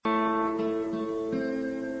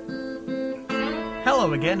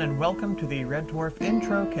Hello again, and welcome to the Red Dwarf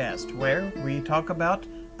Introcast, where we talk about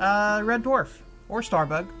Red Dwarf, or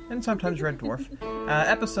Starbug, and sometimes Red Dwarf,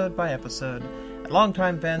 episode by episode.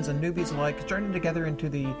 Longtime fans and newbies alike journey together into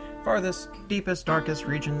the farthest, deepest, darkest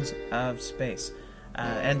regions of space,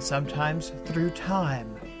 and sometimes through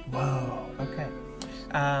time. Whoa, okay.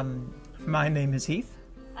 My name is Heath.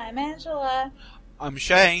 I'm Angela. I'm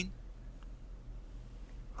Shane.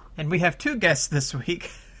 And we have two guests this week.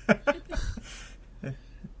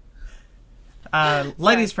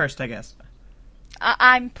 Ladies first, I guess.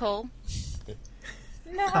 I'm Paul.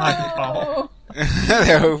 No. Hi, Paul.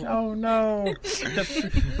 Hello. Oh no.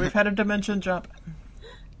 We've had a dimension jump.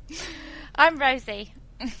 I'm Rosie.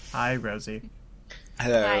 Hi, Rosie.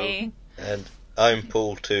 Hello. Hi. And I'm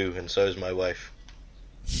Paul too, and so is my wife.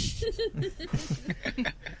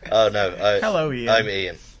 Oh no, Hello, Ian. I'm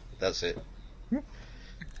Ian. That's it.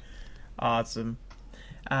 Awesome.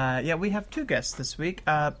 Yeah, we have two guests this week.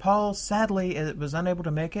 Paul, sadly, was unable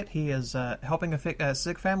to make it. He is helping a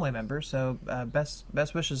sick family member, so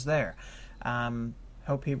best wishes there.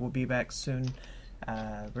 Hope he will be back soon.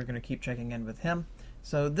 We're going to keep checking in with him.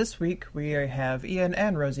 So this week, we have Ian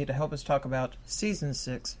and Rosie to help us talk about Season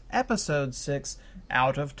 6, Episode 6,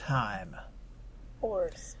 Out of Time. Or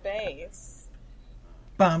space.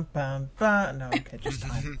 Bum, bum, bum. No, okay, just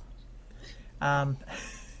time.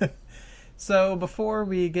 So before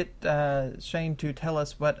we get Shane to tell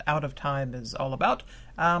us what Out of Time is all about,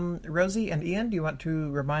 Rosie and Ian, do you want to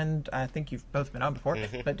remind, I think you've both been on before,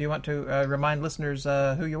 but do you want to remind listeners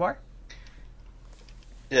who you are?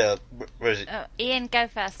 Yeah, Rosie. Ian, go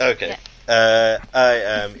first. Okay. Yeah. I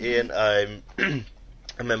am Ian. I'm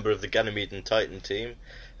a member of the Ganymede Titan team,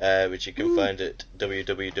 which you can find at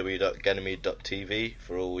www.ganymede.tv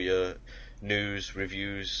for all your news,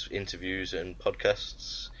 reviews, interviews, and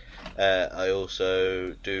podcasts. I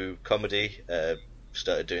also do comedy,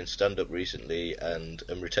 started doing stand-up recently, and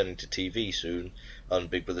am returning to TV soon on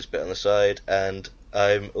Big Brother's Bit on the Side, and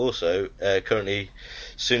I'm also currently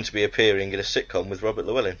soon to be appearing in a sitcom with Robert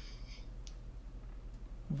Llewellyn.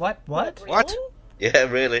 What? Really? What? Yeah,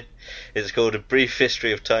 really. It's called A Brief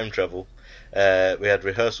History of Time Travel. We had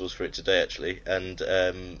rehearsals for it today, actually, and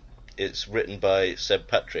it's written by Seb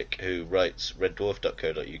Patrick, who writes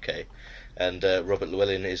reddwarf.co.uk. And Robert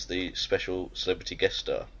Llewellyn is the special celebrity guest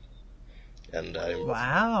star, and I'm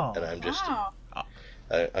Wow. and I'm just Wow.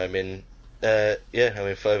 I'm in I'm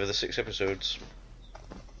in 5 of the 6 episodes.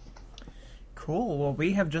 Cool. Well,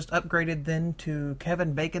 we have just upgraded then to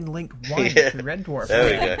Kevin Bacon Link 1 Yeah. to Red Dwarf.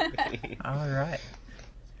 There we go. All right.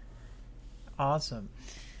 Awesome.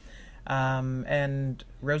 And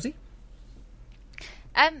Rosie?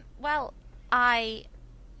 Well, I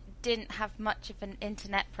didn't have much of an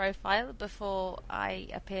internet profile before I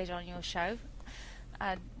appeared on your show.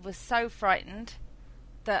 I was so frightened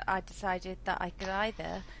that I decided that I could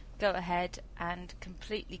either go ahead and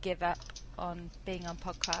completely give up on being on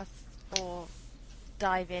podcasts or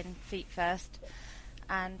dive in feet first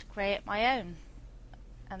and create my own.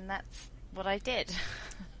 And that's what I did.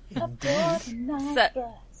 Aboard the night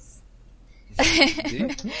bus.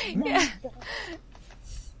 Yeah.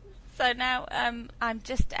 So now I'm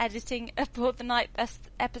just editing Aboard the Night Bus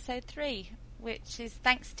episode 3, which is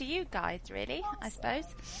thanks to you guys, really, I suppose.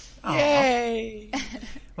 Yay!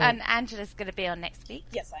 And Angela's going to be on next week.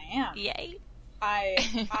 Yes, I am. Yay.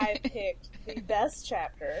 I picked the best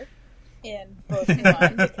chapter in book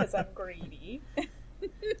 1 because I'm greedy.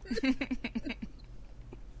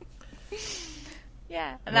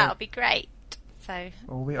 Yeah, and that'll be great. So,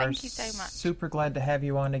 Well, we thank are you so much. super glad to have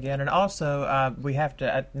you on again. And also, we have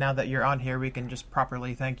to, now that you're on here, we can just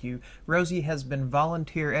properly thank you. Rosie has been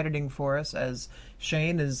volunteer editing for us as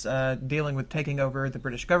Shane is dealing with taking over the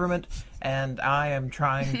British government, and I am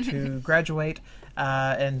trying to graduate.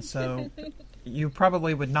 And so you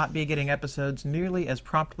probably would not be getting episodes nearly as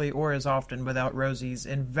promptly or as often without Rosie's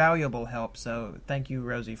invaluable help. So thank you,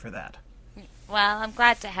 Rosie, for that. Well, I'm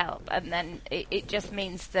glad to help, and then it just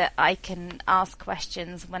means that I can ask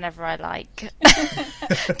questions whenever I like,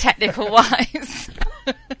 technical-wise.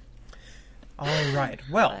 All right.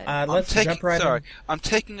 Well, let's jump right in. I'm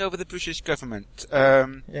taking over the British government.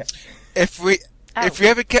 Yeah. If we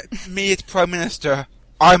ever get me as Prime Minister,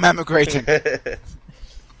 I'm emigrating.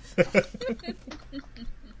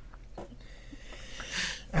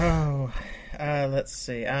 Oh, let's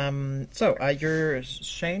see. So, you're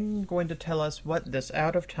Shane going to tell us what this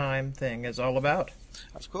out of time thing is all about?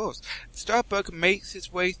 Of course. Starbug makes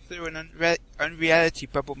its way through an unreality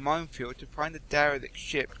bubble minefield to find a derelict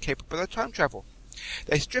ship capable of time travel.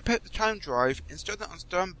 They strip out the time drive, install it on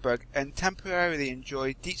Starbug, and temporarily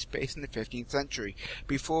enjoy deep space in the 15th century,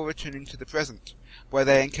 before returning to the present, where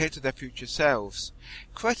they encounter their future selves.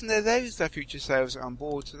 Crichton allows their future selves on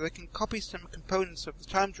board so they can copy some components of the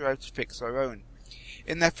time drive to fix their own.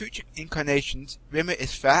 In their future incarnations, Rimmer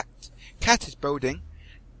is fat, Cat is balding,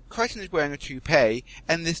 Crichton is wearing a toupee,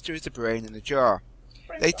 and Lister is a brain in a jar.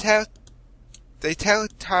 They tell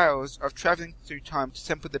tales of travelling through time to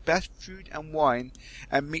sample the best food and wine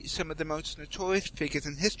and meet some of the most notorious figures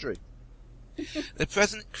in history. The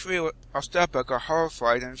present crew of Starbug are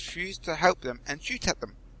horrified and refuse to help them and shoot at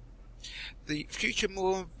them. The future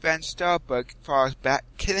more than Starbug fires back,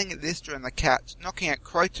 killing Lister and the cat, knocking out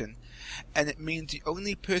Crichton, and it means the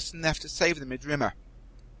only person left to save them is Rimmer.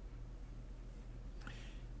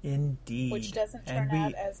 Indeed. Which doesn't turn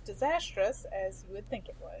out as disastrous as you would think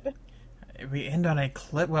it would. We end on a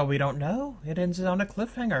cliff. Well, we don't know. It ends on a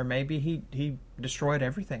cliffhanger. Maybe he destroyed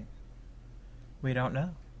everything. We don't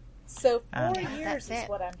know. So 4 Yeah, years that's is it.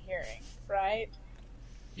 what I'm hearing, right?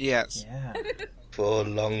 Yes. Yeah. 4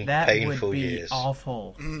 long, That painful would be years.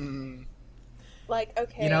 awful. Like,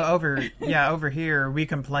 okay. You know, over here we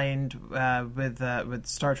complained with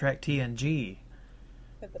Star Trek TNG.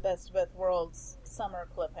 With the best of both worlds summer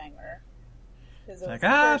cliffhanger. 'Cause it was Like, the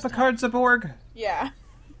first Picard's a Borg. time. Yeah.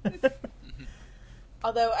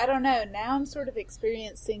 Although, I don't know, now I'm sort of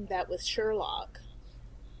experiencing that with Sherlock.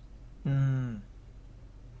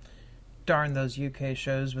 Darn those UK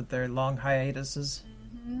shows with their long hiatuses.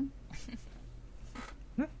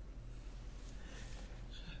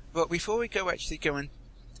 But before we go actually going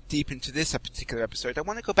deep into this particular episode, I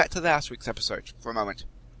want to go back to last week's episode for a moment.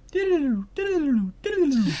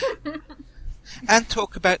 And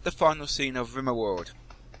talk about the final scene of Rimmerworld.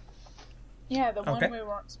 Yeah, the Okay. one we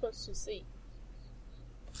weren't supposed to see.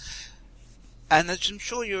 And as I'm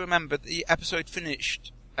sure you remember, the episode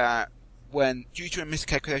finished when, due to a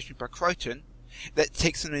miscalculation by Crichton, that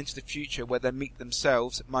takes them into the future where they meet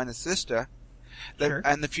themselves, minus Lister, Sure.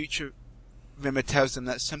 and the future Rimmer tells them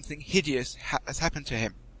that something hideous has happened to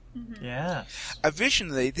him. Yeah.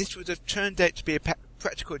 Originally, this would have turned out to be a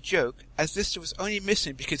practical joke, as Lister was only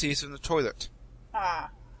missing because he was in the toilet. Ah.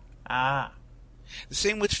 The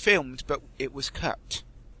scene was filmed, but it was cut.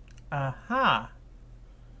 Aha.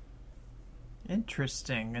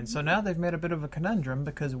 Interesting. And so now they've made a bit of a conundrum,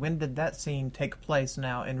 because when did that scene take place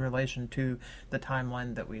now in relation to the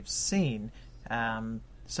timeline that we've seen?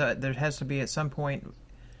 So there has to be at some point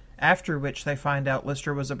after which they find out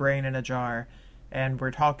Lister was a brain in a jar, and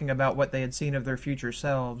we're talking about what they had seen of their future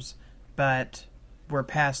selves, but we're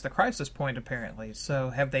past the crisis point apparently.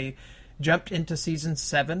 So have they jumped into season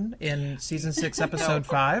 7 in season 6 episode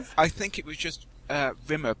 5? I think it was just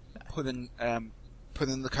Rimmer pulling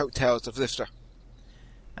the coattails of Lister.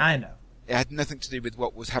 I know. It had nothing to do with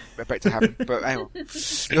what was about to happen, but anyway,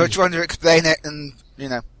 you're trying to explain it, and you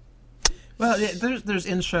know. Well, yeah, there's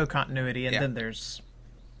in-show continuity, and Yeah. then there's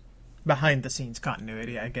behind-the-scenes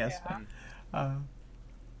continuity, I guess. Yeah.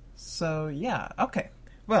 So, yeah, okay.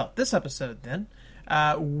 Well, this episode, then,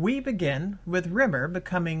 we begin with Rimmer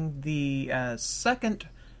becoming the second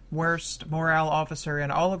worst morale officer in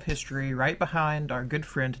all of history, right behind our good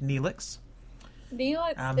friend Neelix.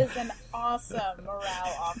 Neelix is an awesome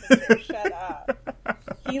morale officer. Shut up.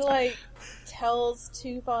 He, tells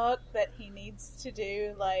Tuvok that he needs to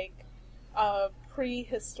do,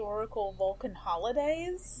 prehistorical Vulcan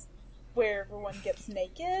holidays where everyone gets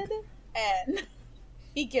naked, and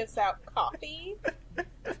he gives out coffee.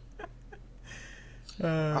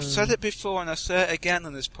 I've said it before and I'll say it again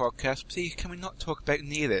on this podcast. Please, can we not talk about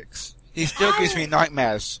Neelix? He still gives me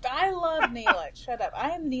nightmares. I love Neelix. Shut up. I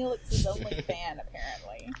am Neelix's only fan,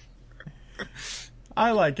 apparently.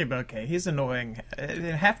 I like him okay. He's annoying.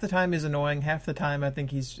 Half the time he's annoying, half the time I think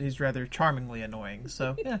he's rather charmingly annoying.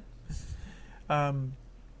 So, yeah.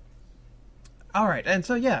 Alright, and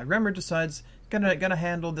so yeah, Rimmer decides gonna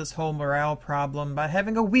handle this whole morale problem by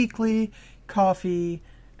having a weekly coffee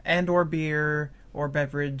and or beer or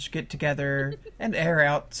beverage get together and air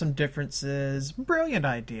out some differences. Brilliant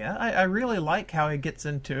idea. I really like how he gets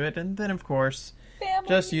into it, and then of course Family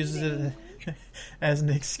just uses meeting. it as an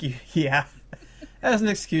excuse. Yeah, as an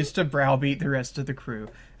excuse to browbeat the rest of the crew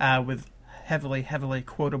with heavily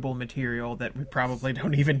quotable material that we probably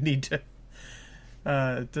don't even need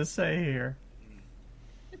to say here.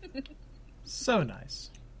 So nice.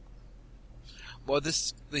 Well, the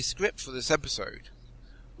script for this episode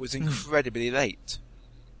was incredibly late.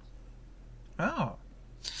 Oh.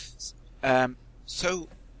 So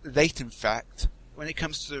late, in fact, when it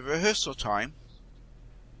comes to the rehearsal time,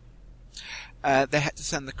 they had to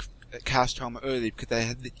send the cast home early because they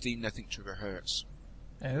had literally nothing to rehearse.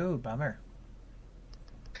 Oh, bummer.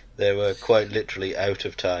 They were quite literally out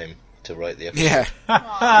of time to write the episode.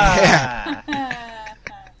 Yeah. Yeah.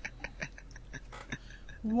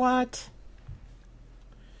 What?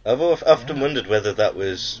 I've often wondered whether that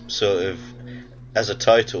was sort of, as a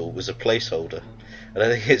title, was a placeholder. I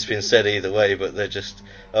don't think it's been said either way, but they're just,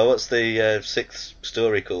 what's the sixth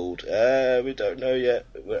story called? We don't know yet.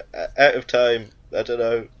 We're out of time. I don't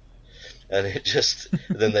know. And it just,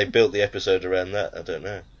 then they built the episode around that. I don't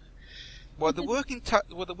know. Well, the working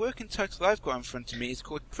title I've got in front of me is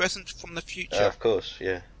called Present from the Future. Of course,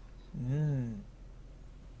 yeah.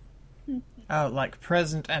 Oh, like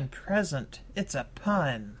present and present. It's a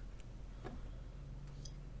pun.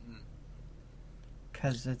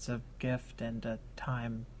 Because it's a gift and a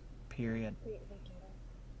time period.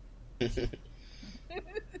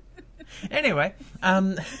 Anyway,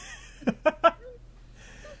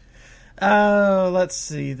 let's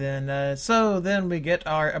see then. So then we get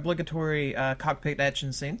our obligatory cockpit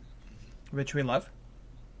action scene, which we love.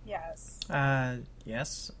 Yes.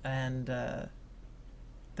 Yes, and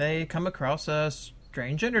they come across a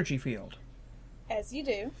strange energy field. As you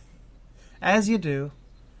do. As you do.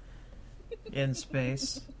 In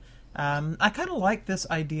space. I kind of like this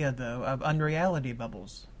idea, though, of unreality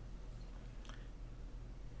bubbles.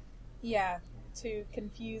 Yeah, to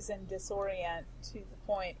confuse and disorient to the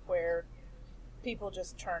point where people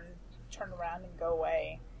just turn around and go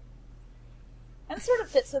away. And sort of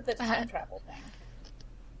fits with the time travel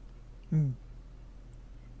thing.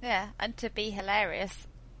 Yeah, and to be hilarious.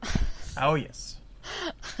 Oh, yes.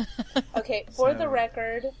 Okay, for the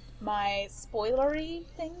record, my spoilery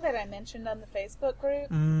thing that I mentioned on the Facebook group,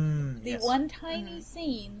 the one tiny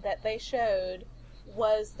scene that they showed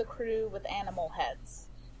was the crew with animal heads.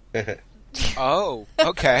 Oh,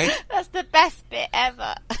 okay. That's the best bit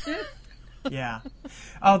ever. Yeah.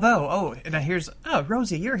 Although, now here's... Oh,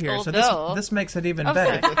 Rosie, you're here, so this makes it even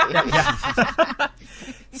better. Yeah.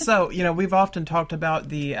 So, we've often talked about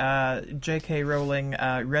the J.K. Rowling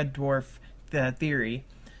Red Dwarf theory.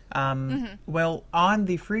 Well, on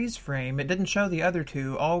the freeze frame, it didn't show the other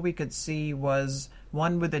two. All we could see was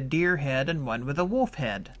one with a deer head and one with a wolf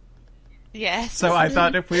head. Yes. So I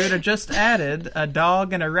thought if we would have just added a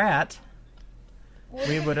dog and a rat,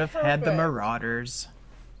 we would have had the Marauders.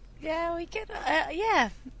 Yeah, we could. Yeah.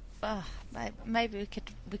 Oh, maybe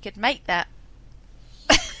we could make that.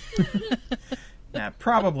 Nah,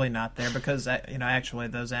 probably not there because actually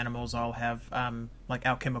those animals all have like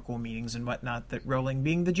alchemical meanings and whatnot that Rowling,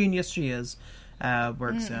 being the genius she is,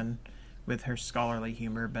 works in with her scholarly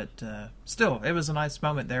humor. But still, it was a nice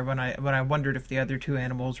moment there when I wondered if the other two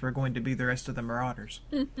animals were going to be the rest of the Marauders.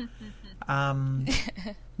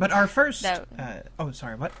 But our first. No.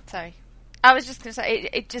 Sorry. What? Sorry. I was just going to say,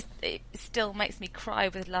 it still makes me cry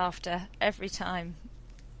with laughter every time.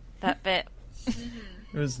 That bit. It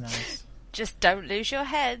was nice. Just don't lose your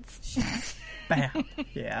heads. Bam.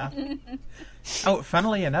 Yeah. Oh,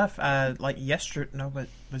 funnily enough, like yesterday,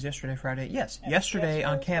 was yesterday Friday? Yes, yesterday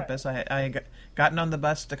on campus, I gotten on the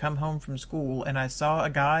bus to come home from school, and I saw a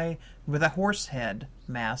guy with a horse head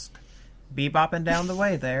mask bebopping down the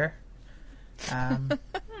way there.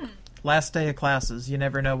 Last day of classes, you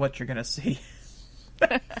never know what you're going to see.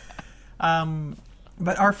 But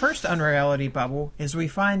our first unreality bubble is we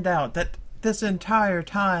find out that this entire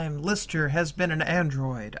time Lister has been an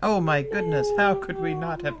android. Oh my goodness, how could we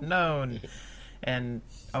not have known? And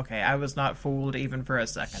okay, I was not fooled even for a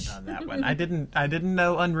second on that one. I didn't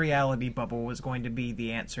know unreality bubble was going to be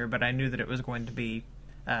the answer, but I knew that it was going to be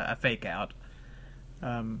a fake out.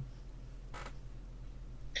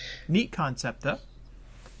 Neat concept though.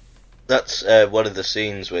 That's one of the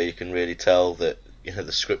scenes where you can really tell that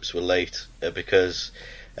the scripts were late because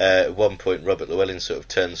at one point Robert Llewellyn sort of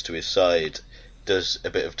turns to his side, does a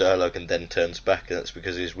bit of dialogue and then turns back, and that's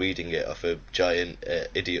because he's reading it off a giant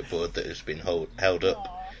idiot board that has been held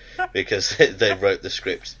up because they wrote the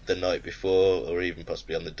script the night before or even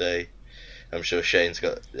possibly on the day. I'm sure Shane's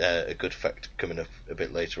got a good fact coming up a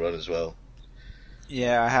bit later on as well.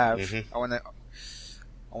 Yeah, I have. I want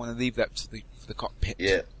to leave that to the cockpit.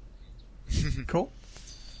 Yeah. Cool.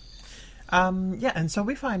 Yeah, and so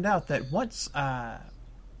we find out that once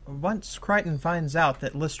Crichton finds out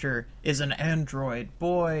that Lister is an android,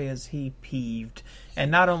 boy, is he peeved.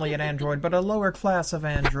 And not only an android, but a lower class of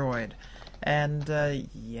android. And,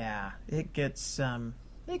 yeah, it gets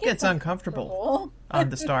uncomfortable on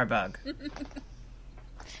the Starbug.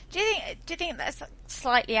 Do you think that's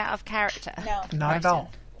slightly out of character? No. Not at all.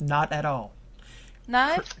 Not at all.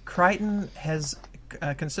 No? Crichton has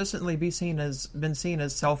consistently been seen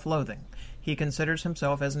as self-loathing. He considers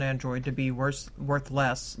himself as an android to be worth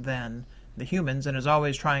less than the humans and is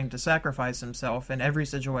always trying to sacrifice himself in every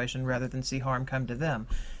situation rather than see harm come to them.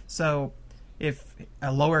 So if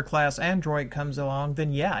a lower class android comes along,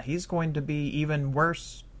 then yeah, he's going to be even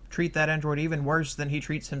worse, treat that android even worse than he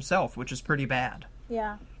treats himself, which is pretty bad.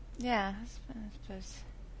 Yeah. Yeah, I suppose.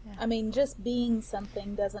 Yeah. I mean, just being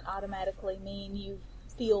something doesn't automatically mean you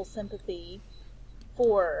feel sympathy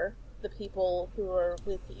for the people who are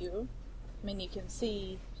with you. I mean, you can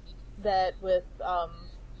see that with,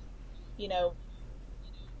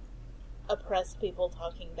 oppressed people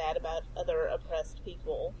talking bad about other oppressed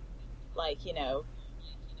people. Like,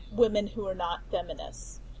 women who are not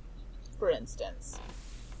feminists, for instance.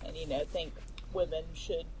 And, think women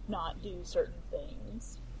should not do certain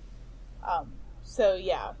things. So,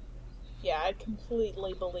 yeah, I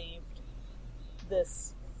completely believed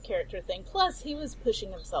this character thing. Plus, he was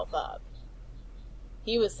pushing himself up.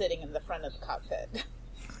 He was sitting in the front of the cockpit.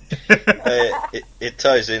 It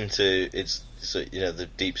ties into the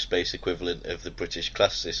deep space equivalent of the British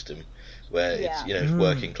class system, where it's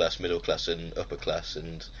working class, middle class, and upper class,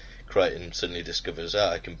 and Crichton suddenly discovers,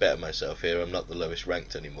 I can better myself here. I'm not the lowest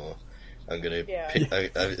ranked anymore. I'm going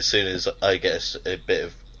to as soon as I get a bit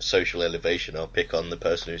of social elevation, I'll pick on the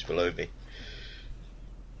person who's below me.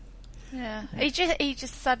 Yeah, he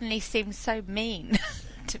just suddenly seems so mean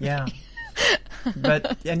to me.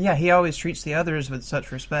 He always treats the others with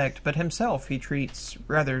such respect, but himself he treats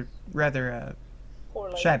rather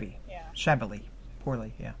poorly. Shabbily,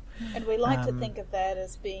 poorly. Yeah. And we like to think of that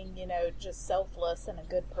as being, just selfless and a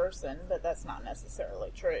good person, but that's not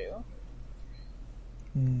necessarily true.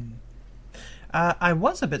 I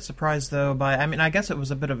was a bit surprised, though, I guess it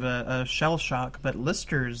was a bit of a shell shock, but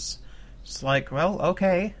Lister's just like, well,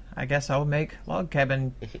 okay, I guess I'll make log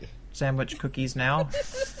cabin sandwich cookies now.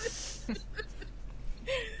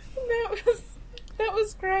 That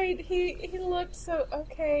was great. He looked so,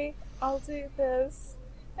 okay, I'll do this.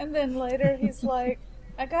 And then later he's like,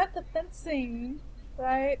 I got the fencing,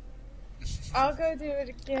 right? I'll go do it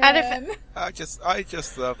again. I just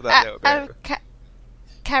love that little bit.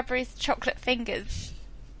 Cadbury's chocolate fingers.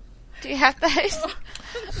 Do you have those?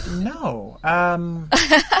 No.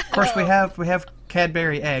 Of course, we have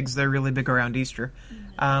Cadbury eggs. They're really big around Easter.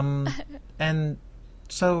 And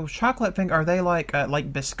so chocolate finger, are they like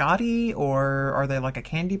biscotti, or are they like a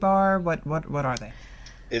candy bar? What are they?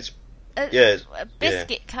 It's a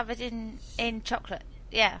biscuit covered in chocolate.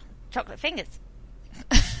 Yeah, chocolate fingers.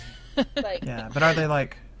 Yeah, but are they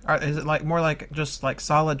like? Is it like more like just like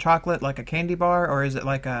solid chocolate, like a candy bar, or is it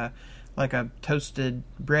like a toasted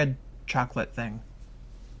bread chocolate thing?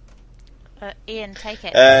 Ian, take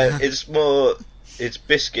it. It's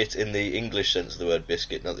biscuit in the English sense of the word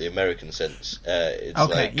biscuit, not the American sense. It's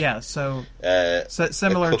okay, so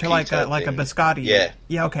similar to like a biscotti.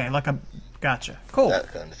 Yeah, okay, gotcha. Cool.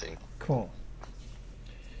 That kind of thing. Cool.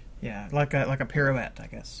 Yeah, like a pirouette, I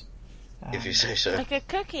guess. If you say so. Like a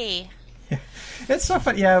cookie. Yeah. It's so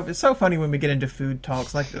funny. Yeah, it's so funny when we get into food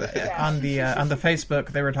talks. Like on the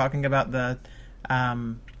Facebook, they were talking about the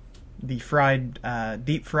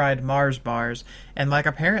deep fried Mars bars, and like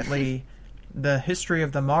apparently the history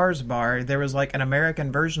of the Mars bar, there was like an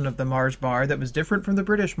American version of the Mars bar that was different from the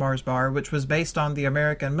British Mars bar, which was based on the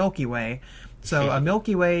American Milky Way. So a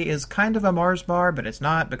Milky Way is kind of a Mars bar, but it's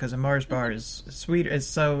not, because a Mars bar is sweet.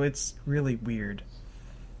 So it's really weird.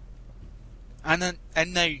 And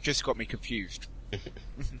now you just got me confused.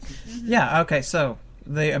 Yeah, okay, so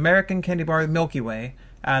the American candy bar Milky Way,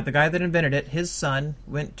 the guy that invented it, his son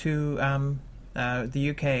went to the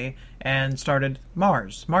UK and started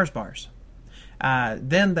Mars bars.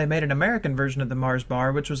 Then they made an American version of the Mars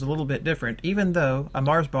bar, which was a little bit different, even though a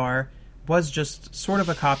Mars bar was just sort of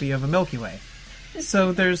a copy of a Milky Way.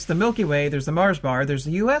 So there's the Milky Way, there's the Mars bar, there's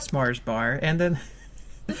the US Mars bar, and then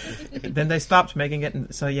then they stopped making it.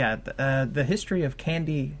 And so yeah, the history of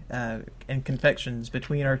candy and confections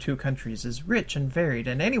between our two countries is rich and varied.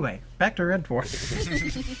 And anyway, back to Red Dwarf.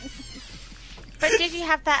 But did you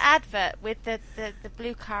have that advert with the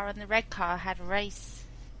blue car and the red car had a race?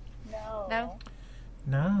 No.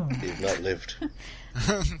 No. You've not lived.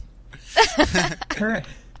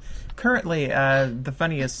 Currently, the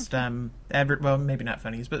funniest well, maybe not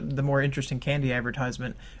funniest, but the more interesting candy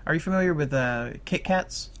advertisement. Are you familiar with Kit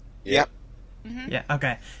Kats? Yep. Mm-hmm. Yeah.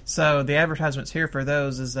 Okay. So the advertisements here for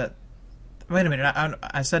those is that. Wait a minute.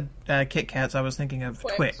 I said Kit Kats. I was thinking of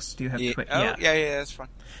Twix. Do you have Twix? Oh, yeah, that's fine.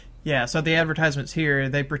 Yeah. So the advertisements here,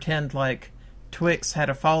 they pretend like Twix had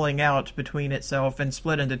a falling out between itself and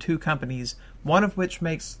split into two companies, one of which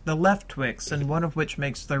makes the left Twix and one of which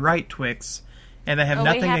makes the right Twix. and they have Oh,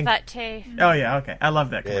 nothing. we have that too. Oh yeah, okay. I love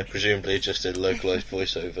that Yeah, commercial. presumably just a localized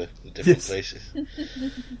voiceover in different Yes. places.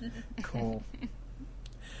 Cool.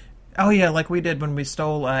 Oh yeah, like we did when we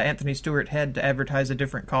stole Anthony Stewart Head to advertise a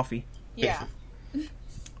different coffee. Yeah.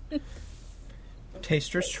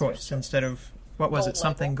 Taster's Choice instead of what was Gold it?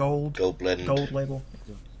 Something gold. Gold blend. Gold label.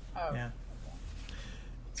 Oh. Yeah.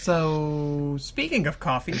 So speaking of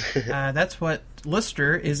coffee, that's what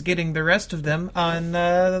Lister is getting the rest of them on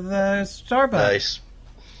the Starbucks. Nice.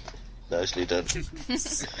 Nicely done.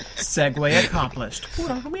 Segue accomplished.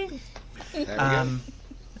 There we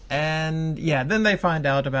And yeah, then they find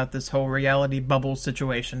out about this whole reality bubble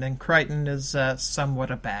situation, and Crichton is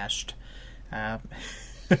somewhat abashed.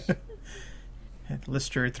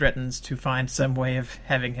 Lister threatens to find some way of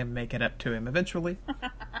having him make it up to him eventually.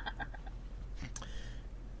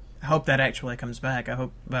 I hope that actually comes back. I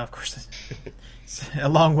hope, well, of course, it's a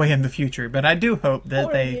long way in the future, but I do hope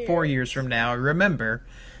that 4 years from now, remember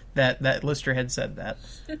that Lister had said that.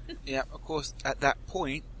 go. Yeah, of course, at that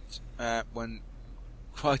point, when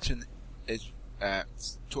Crichton is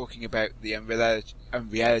talking about the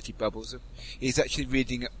unreality bubbles, he's actually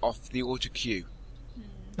reading it off the auto cue.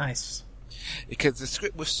 Nice. Because the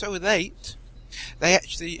script was so late, they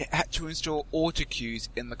actually had to install auto cues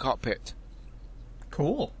in the cockpit.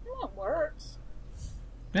 Cool. Well, it works.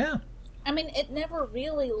 Yeah. I mean, it never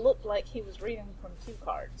really looked like he was reading from cue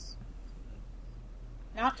cards.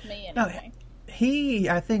 Not to me, No, anyway. He,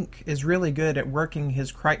 I think, is really good at working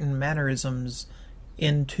his Crichton mannerisms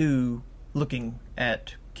into looking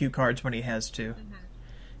at cue cards when he has to.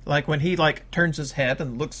 Like when he turns his head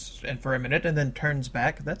and looks for a minute and then turns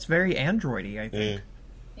back. That's very androidy, I think.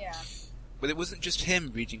 Yeah. But it wasn't just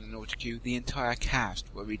him reading an auto cue, the entire cast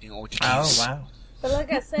were reading auto Oh cues. wow. But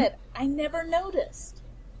like I said, I never noticed.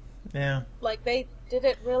 Yeah. Like, they did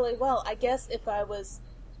it really well. I guess if I was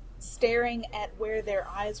staring at where their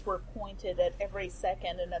eyes were pointed at every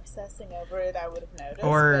second and obsessing over it, I would have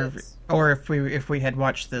noticed. Or if we had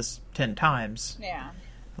watched this 10 times, Yeah.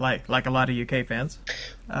 like a lot of UK fans.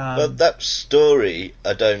 But that story,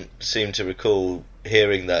 I don't seem to recall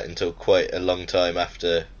hearing that until quite a long time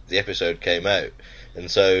after the episode came out. And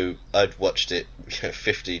so I'd watched it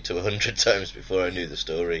 50 to 100 times before I knew the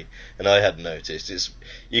story, and I hadn't noticed.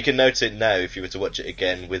 You can notice it now if you were to watch it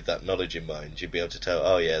again with that knowledge in mind. You'd be able to tell,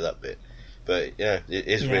 oh yeah, that bit. But yeah, it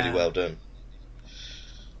is really well done.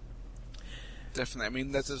 Definitely. I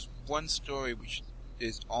mean, there's this one story which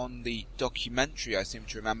is on the documentary, I seem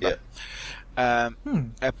to remember,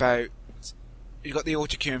 about you got the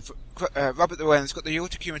auto cue Robert Llewellyn's got the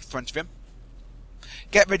auto cue in front of him.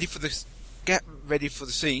 Get ready for the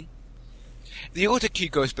scene. The auto cue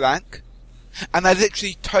goes blank, and they're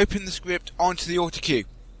literally typing the script onto the auto cue.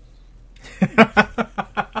 It's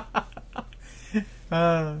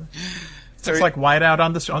like whiteout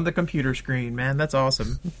on the computer screen, man. That's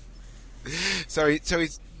awesome. So he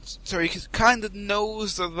kind of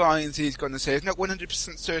knows the lines he's going to say. He's not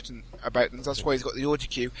 100% certain about them. That's why he's got the auto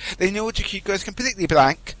cue. Then the auto cue goes completely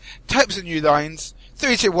blank. Types the new lines.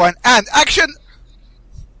 3, 2, 1, and action.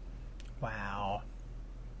 Wow.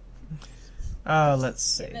 Oh, let's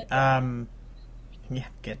see. Yeah,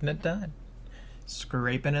 getting it done.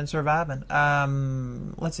 Scraping and surviving.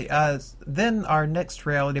 Let's see. Then our next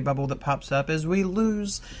reality bubble that pops up is we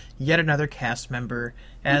lose yet another cast member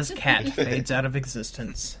as Kat fades out of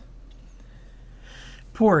existence.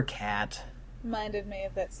 Poor Kat. Reminded me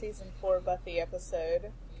of that season 4 Buffy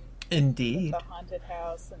episode. Indeed. The haunted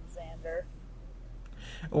house and Xander.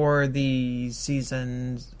 Or the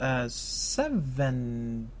season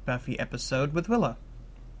 7 Buffy episode with Willow.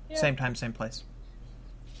 Yeah. Same time, same place.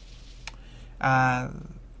 Now,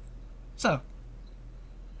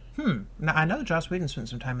 I know Joss Whedon spent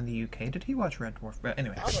some time in the UK. Did he watch Red Dwarf? But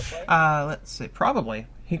anyway, Probably. let's see. Probably.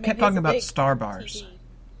 He kept he's talking a about big Star Bars. TV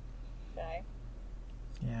guy.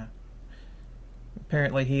 Yeah.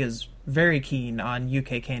 Apparently, he is very keen on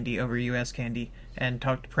UK candy over US candy, and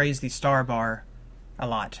praised the Star Bar a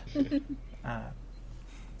lot.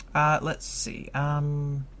 Let's see.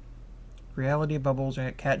 Reality bubbles.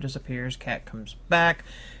 Cat disappears. Cat comes back.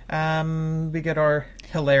 We get our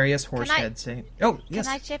hilarious horse head scene. Oh, yes.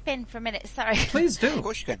 Can I chip in for a minute? Sorry. Please do. Of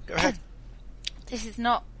course you can. Go ahead. This is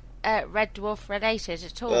not Red Dwarf related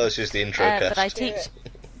at all. Oh, this is the intro cast. But I teach.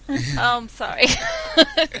 Oh, I'm sorry.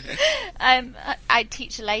 I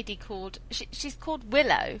teach a lady called. She's called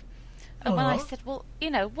Willow. And when I said, "Well,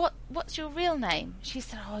 what's your real name?" She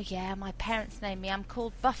said, "Oh yeah, my parents named me. I'm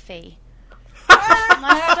called Buffy." And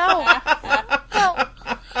I said, "Oh, well,"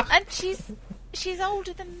 and she's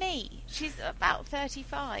older than me. She's about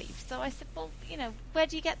 35. So I said, "Well, where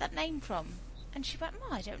do you get that name from?" And she went,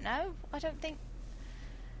 "Well, I don't know. I don't think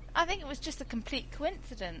I think it was just a complete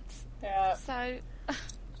coincidence. Yeah. So, I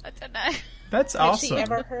don't know. That's Had awesome. she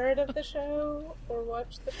ever heard of the show or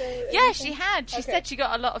watched the show? Yeah, anything? she had. She Okay. said she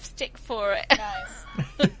got a lot of stick for it. Nice.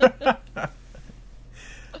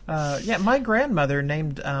 Yeah, my grandmother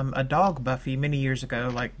named a dog Buffy many years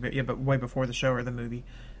ago, but way before the show or the movie.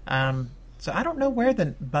 So I don't know where the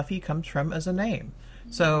Buffy comes from as a name.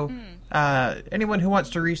 So anyone who wants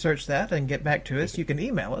to research that and get back to us, you can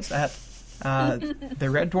email us at the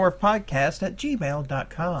Red Dwarf Podcast at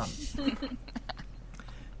gmail.com.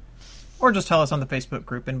 Or just tell us on the Facebook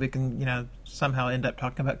group, and we can, somehow end up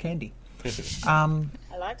talking about candy. I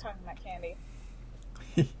like talking about candy.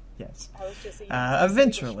 Yes. I was just eating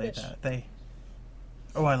Eventually, Swedish fish.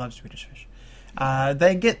 I love Swedish fish.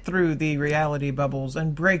 They get through the reality bubbles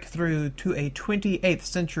and break through to a 28th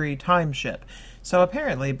century time ship. So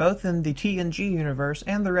apparently, both in the TNG universe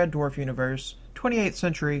and the Red Dwarf universe, 28th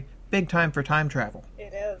century, big time for time travel.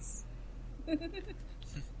 It is.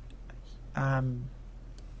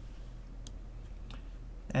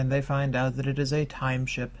 And they find out that it is a time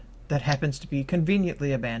ship that happens to be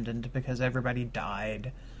conveniently abandoned because everybody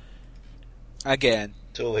died. Again.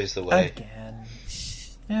 It's always the way. Again.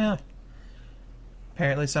 Yeah.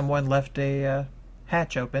 Apparently someone left a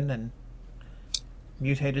hatch open and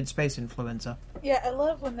mutated space influenza. Yeah, I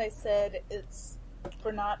love when they said it's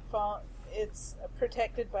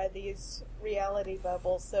protected by these reality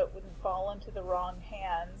bubbles so it wouldn't fall into the wrong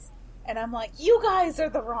hands. And I'm like, you guys are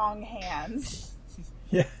the wrong hands.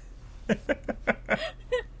 Yeah.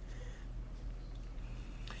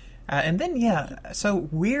 And then, so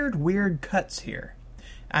weird cuts here.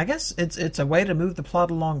 I guess it's a way to move the plot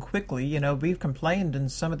along quickly. We've complained in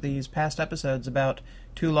some of these past episodes about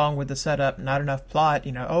too long with the setup, not enough plot.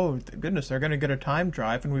 Oh, goodness, they're going to get a time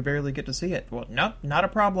drive and we barely get to see it. Well, no, not a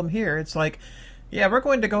problem here. It's like, yeah, we're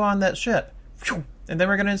going to go on that ship. And then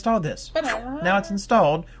we're going to install this. Now it's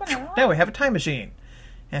installed. Now we have a time machine.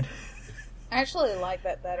 And I actually like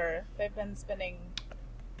that better. They've been spending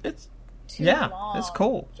it's too long. It's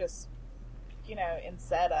cool. Just, in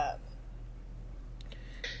setup.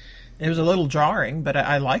 It was a little jarring, but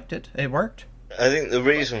I liked it. It worked. I think the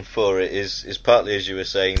reason for it is partly, as you were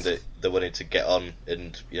saying, that they wanted to get on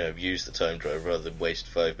and use the time drive rather than waste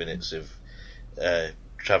 5 minutes of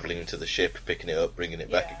travelling to the ship, picking it up, bringing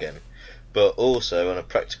it back again. But also, on a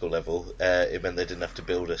practical level, it meant they didn't have to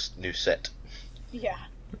build a new set. Yeah.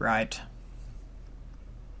 Right.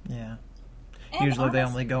 Yeah. And Usually they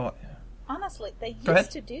only go... Honestly, they Go ahead.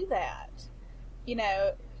 used to do that.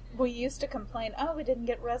 We used to complain, we didn't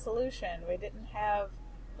get resolution. We didn't have,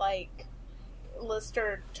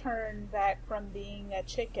 Lister turn back from being a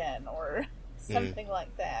chicken or something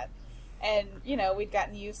like that. And, we'd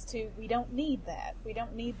gotten used to, we don't need that. We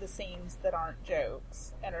don't need the scenes that aren't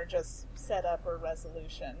jokes and are just set up or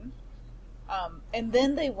resolution. And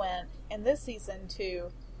then they went, in this season,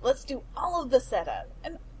 to, let's do all of the setup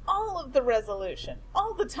and all of the resolution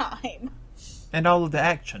all the time. And all of the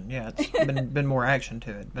action, yeah. It's been more action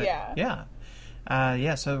to it. But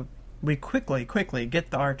yeah. So we quickly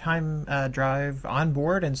get our time drive on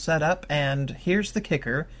board and set up, and here's the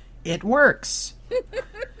kicker. It works!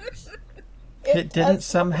 It didn't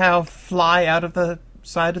somehow fly out of the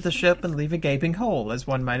side of the ship and leave a gaping hole, as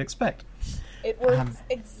one might expect. It works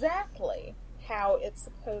exactly how it's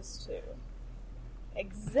supposed to.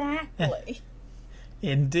 Exactly.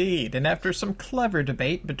 Indeed, and after some clever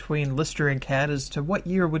debate between Lister and Cat as to what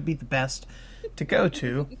year would be the best to go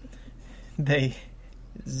to, they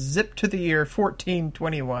zip to the year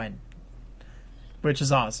 1421, which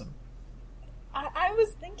is awesome. I was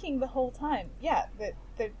thinking the whole time, that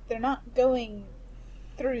they're not going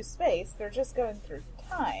through space, they're just going through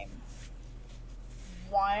time.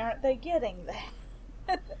 Why aren't they getting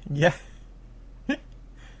that? Yeah.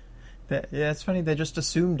 It's funny, they just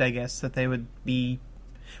assumed, I guess, that they would be...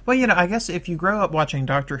 Well, I guess if you grow up watching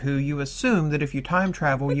Doctor Who, you assume that if you time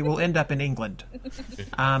travel, you will end up in England.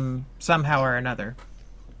 Somehow or another.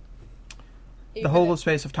 The whole of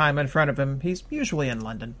space of time in front of him, he's usually in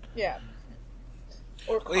London. Yeah.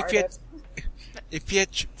 Or Well, Cardiff. if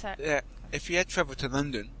he had travelled to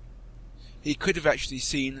London, he could have actually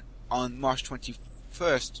seen on March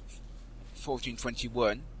 21st,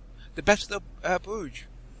 1421, the Battle of Bruges,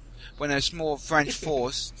 when a small French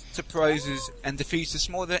force surprises and defeats a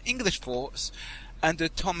smaller English force under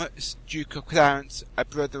Thomas, Duke of Clarence, a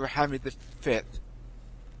brother of Henry V.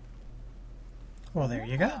 Well, there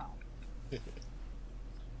you go.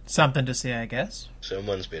 Something to see, I guess.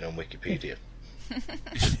 Someone's been on Wikipedia.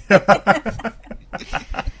 But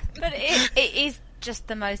it is just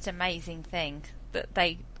the most amazing thing that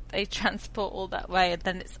they transport all that way, and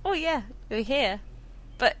then it's, oh yeah, we're here.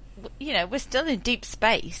 but we're still in deep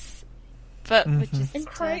space. But we're just And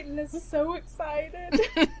Crichton is so excited.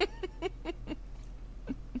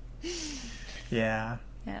 Yeah.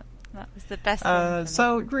 Yeah, that was the best thing.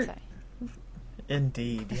 So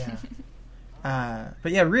indeed, yeah.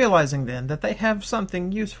 But yeah, realizing then that they have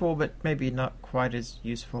something useful, but maybe not quite as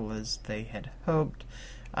useful as they had hoped,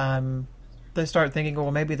 they start thinking,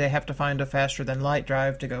 well, maybe they have to find a faster than light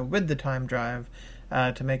drive to go with the time drive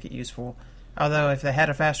to make it useful. Although if they had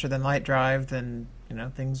a faster than light drive, then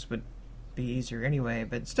things would be easier anyway.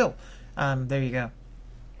 But still, there you go.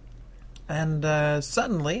 And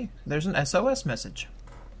suddenly, there's an SOS message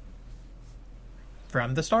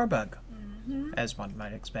from the Starbug, as one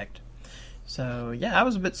might expect. So yeah, I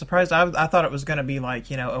was a bit surprised. I thought it was going to be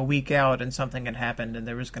like a week out and something had happened and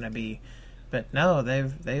there was going to be, but no,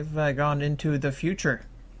 they've gone into the future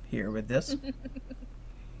here with this,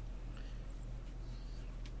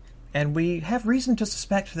 and we have reason to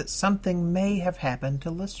suspect that something may have happened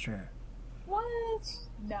to Lister. What?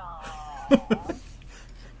 No.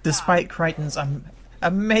 Despite Crichton's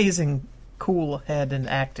amazing cool head and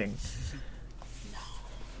acting.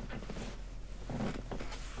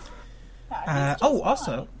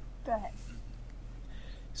 Also, go ahead.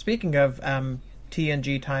 Speaking of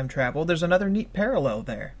TNG time travel, there's another neat parallel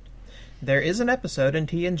there. There is an episode in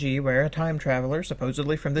TNG where a time traveler,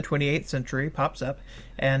 supposedly from the 28th century, pops up,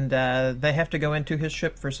 and they have to go into his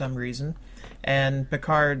ship for some reason, and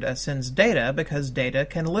Picard sends Data, because Data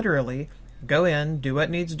can literally go in, do what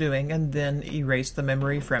needs doing, and then erase the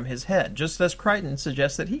memory from his head, just as Crichton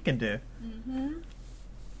suggests that he can do. Mm-hmm.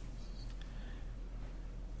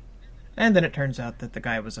 And then it turns out that the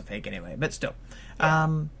guy was a fake anyway, but still.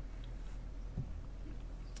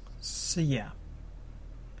 So yeah.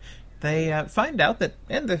 They find out that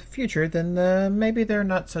in the future, then maybe they're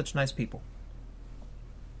not such nice people.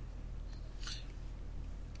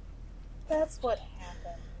 That's what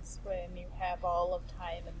happens when you have all of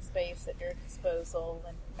time and space at your disposal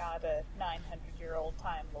and not a 900-year-old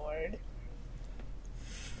Time Lord.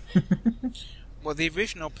 Well, the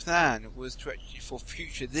original plan was to actually for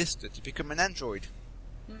future Lister to become an android.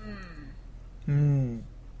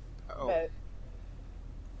 But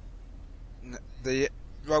The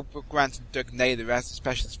Robert Grant and Doug Naylor as the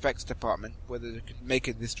special effects department, whether they could make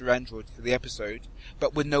a Lister android for the episode,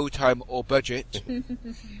 but with no time or budget.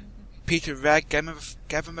 Peter Ragg gave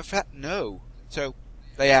him a flat no. So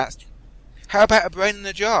they asked, how about a brain in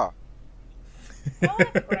a jar? I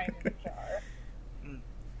like a brain in a jar.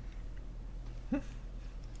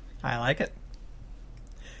 I like it.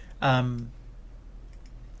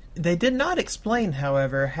 They did not explain,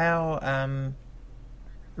 however, how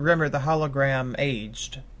Rimmer the hologram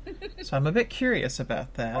aged. So I'm a bit curious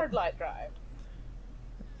about that. Hard light drive.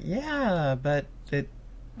 Yeah, but it...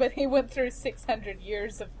 But he went through 600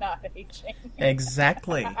 years of not aging.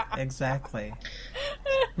 Exactly.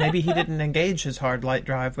 Maybe he didn't engage his hard light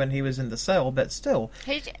drive when he was in the cell, but still,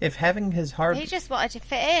 if having his hard... He just wanted to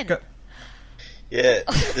fit in. Yeah.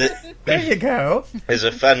 There you go. There's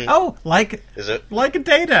a fan... Oh, like a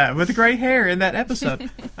Data with grey hair in that episode.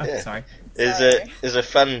 Oh, Yeah. sorry. There's a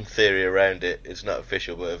fan theory around it. It's not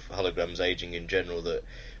official, but of holograms aging in general, that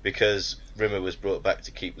because Rimmer was brought back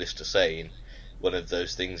to keep Lister sane, one of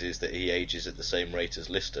those things is that he ages at the same rate as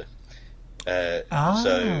Lister.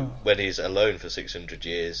 So when he's alone for 600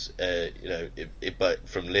 years, but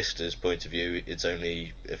from Lister's point of view, it's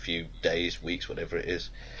only a few days, weeks, whatever it is,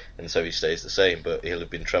 and so he stays the same. But he'll have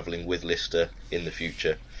been travelling with Lister in the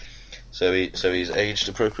future, so he's aged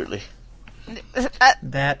appropriately.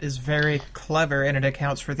 That is very clever, and it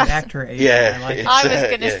accounts for the actor age. Yeah, I like it. I was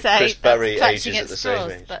going to say Chris Barry that's ages clutching at at the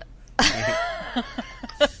straws, same age. but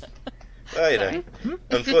Well,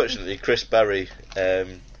 unfortunately, Chris Barry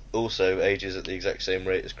also ages at the exact same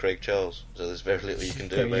rate as Craig Charles, so there's very little you can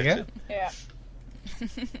do There about you go. it.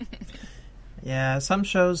 Yeah. Yeah, some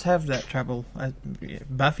shows have that trouble.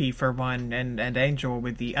 Buffy, for one, and Angel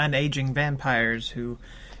with the unaging vampires who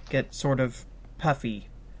get sort of puffy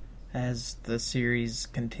as the series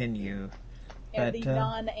continue. And But, the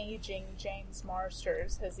non-aging James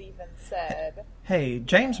Marsters has even said... Hey,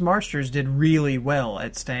 James Marsters did really well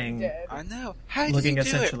at staying... Did. I know. How did Looking he do it?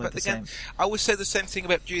 essentially But the again, same. I would say the same thing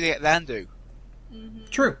about Juliet Landau.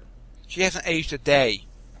 True. She hasn't aged a day.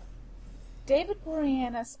 David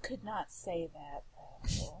Boreanaz could not say that,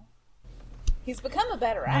 though. He's become a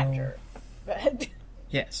better actor, but...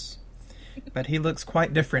 Yes. But he looks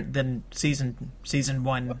quite different than season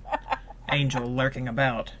 1 Angel lurking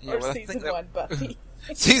about. Yeah, or well, I season think that- 1 Buffy.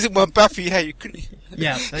 Season 1 Buffy, hey, you couldn't...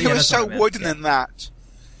 Yeah, He was so wooden in that.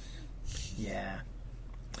 Yeah.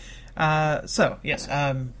 So, yes,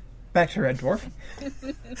 Back to Red Dwarf.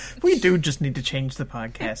 We do just need to change the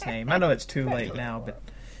podcast name. I know it's too late now, but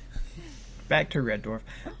back to Red Dwarf.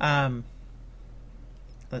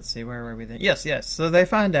 Let's see, where were we then? Yes. So they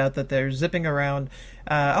find out that they're zipping around.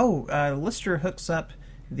 Lister hooks up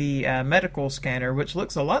the medical scanner, which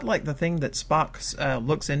looks a lot like the thing that Spock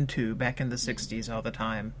looks into back in the 60s all the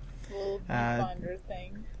time. Little viewfinder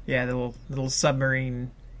thing. Yeah, the little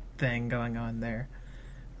submarine thing going on there.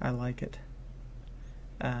 I like it.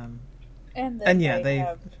 And then they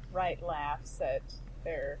have right laughs at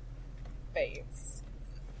their fates.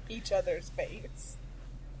 Each other's fates.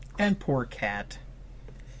 And poor Cat.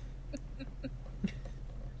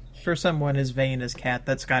 For someone as vain as Cat,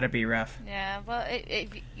 that's got to be rough. Yeah, well,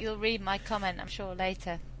 you'll read my comment, I'm sure,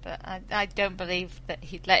 later. But I don't believe that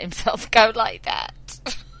he'd let himself go like that.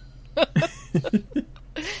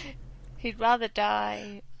 He'd rather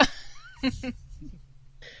die.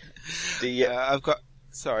 I've got...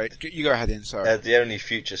 Sorry, you go ahead, Ian, sorry. The only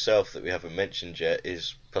future self that we haven't mentioned yet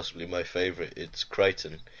is possibly my favourite. It's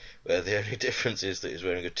Crichton, where the only difference is that he's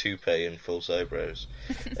wearing a toupee and false eyebrows.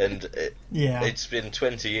 And it's been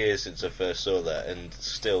 20 years since I first saw that, and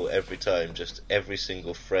still every time, just every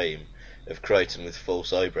single frame of Crichton with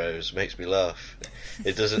false eyebrows makes me laugh.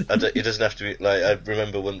 It doesn't have to be like, I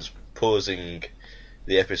remember once pausing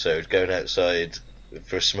the episode, going outside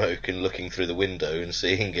for a smoke and looking through the window and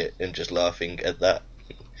seeing it and just laughing at that.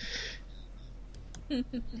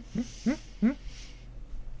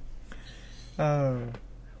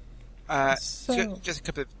 Just a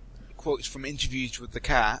couple of quotes from interviews with the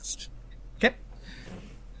cast. Okay.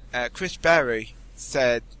 Chris Barry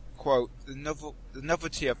said, quote, the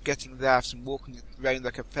novelty of getting laughs and walking around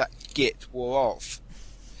like a fat git wore off.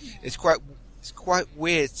 It's quite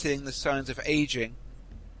weird seeing the signs of aging.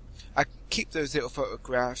 I keep those little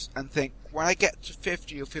photographs and think, when I get to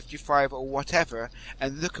 50 or 55 or whatever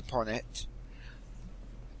and look upon it,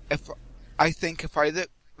 if I look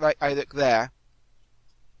like I look there,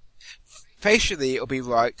 facially it'll be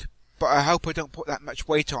right, but I hope I don't put that much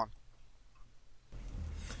weight on.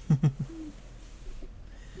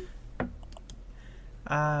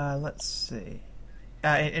 Let's see.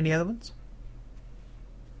 Any other ones?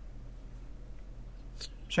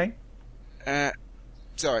 Shane?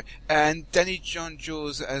 Sorry. And Danny John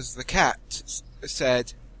Jules as the cat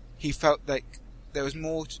said he felt like there was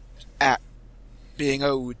more at being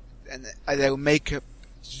old, and they will makeup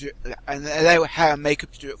and they will have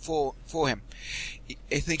makeup to do it for him.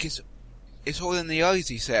 I think it's all in the eyes,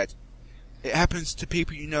 he said. It happens to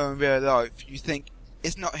people you know in real life. You think,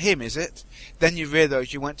 it's not him, is it? Then you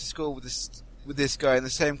realise you went to school with this guy in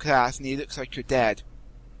the same class and he looks like your dad.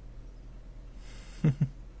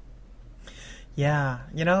 Yeah,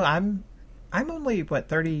 I'm only,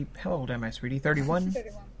 30, how old am I, sweetie? 31?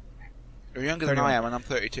 31. You're younger than I am, and I'm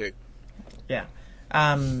 32. Yeah.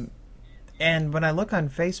 And when I look on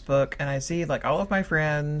Facebook and I see, all of my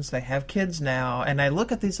friends, they have kids now, and I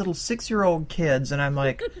look at these little 6-year-old kids, and I'm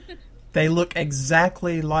like, they look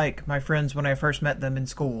exactly like my friends when I first met them in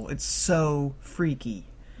school. It's so freaky.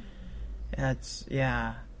 It's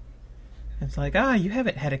like, you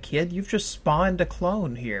haven't had a kid. You've just spawned a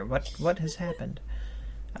clone here. What has happened?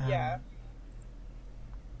 Yeah.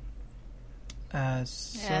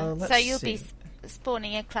 So you'll be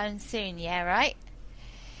spawning a clone soon, yeah, right?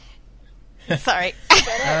 Sorry.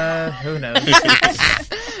 Who knows?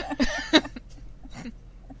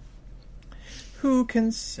 Who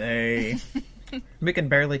can say? We can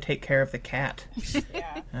barely take care of the cat.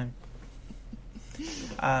 Yeah.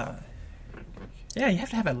 Yeah, you have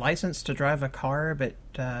to have a license to drive a car, but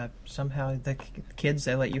somehow the kids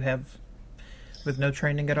they let you have with no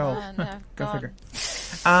training at all. No, Go figure.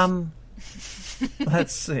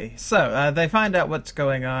 Let's see. So they find out what's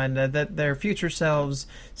going on, that their future selves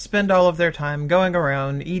spend all of their time going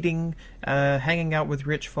around, eating, hanging out with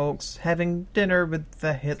rich folks, having dinner with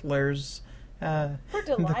the Hitlers. We're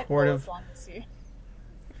delightful as long as you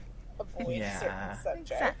avoid certain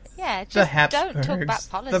subjects. Yeah, just the Habsburgs, don't talk about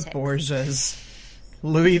politics. the Borgias,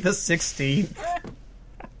 Louis the 16th.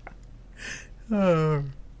 Oh.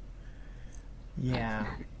 Yeah.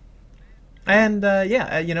 And,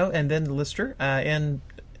 and then Lister, in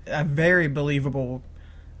a very believable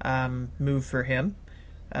move for him,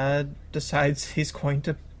 decides he's going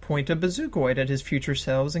to point a bazookoid at his future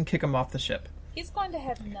selves and kick him off the ship. He's going to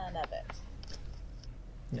have none of it.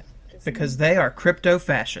 Yeah. Because they are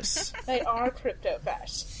crypto-fascists. They are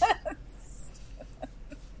crypto-fascists.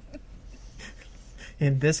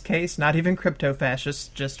 In this case, not even crypto-fascists,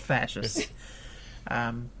 just fascists.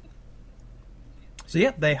 So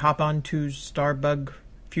yeah, they hop on to Starbug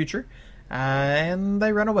Future, and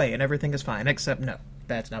they run away, and everything is fine. Except no,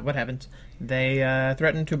 that's not what happens. They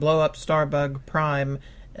threaten to blow up Starbug Prime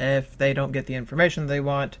if they don't get the information they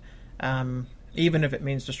want, even if it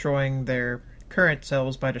means destroying their current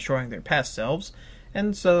selves by destroying their past selves.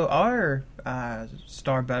 And so our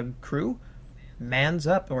Starbug crew mans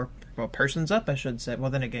up, or persons up, I should say. Well,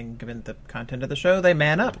 then again, given the content of the show, they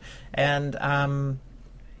man up. And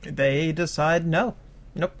they decide, nope,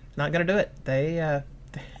 not going to do it. They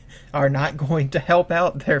are not going to help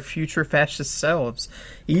out their future fascist selves,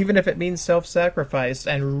 even if it means self-sacrifice.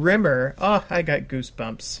 And Rimmer, I got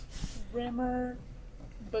goosebumps. Rimmer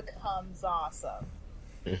becomes awesome.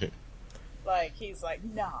 Like, he's like,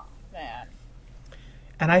 nah, man.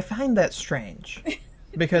 And I find that strange.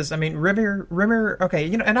 Because, I mean, Rimmer,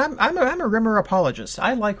 okay, and I'm a Rimmer apologist.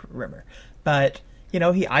 I like Rimmer. But,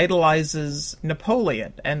 he idolizes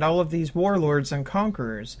Napoleon and all of these warlords and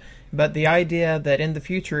conquerors. But the idea that in the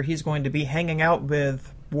future he's going to be hanging out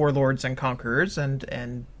with warlords and conquerors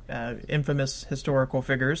and infamous historical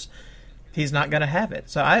figures, he's not going to have it.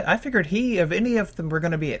 So I figured if any of them were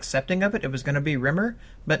going to be accepting of it, it was going to be Rimmer,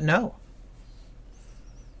 but no.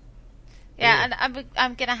 Yeah, and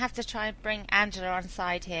I'm going to have to try and bring Angela on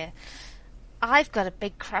side here. I've got a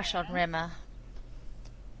big crush on Rimmer.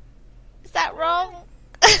 Is that wrong?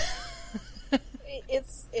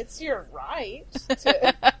 It's your right.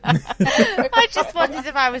 I just wondered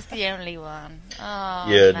if I was the only one. Oh,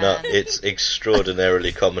 yeah, man. no, it's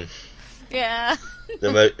extraordinarily common. Yeah.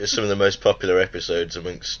 Some of the most popular episodes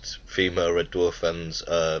amongst female Red Dwarf fans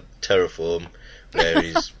are Terraform, where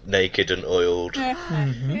he's naked and oiled.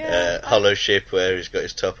 Hollow Ship, where he's got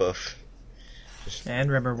his top off.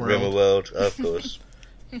 And Rimmer World. Rimmer World, of course.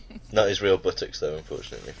 Not his real buttocks, though,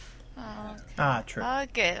 unfortunately. True. Oh,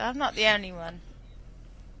 good. I'm not the only one.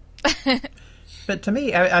 But to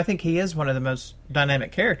me, I think he is one of the most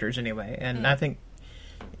dynamic characters anyway. And I think,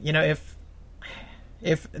 if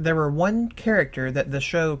there were one character that the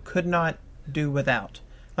show could not do without,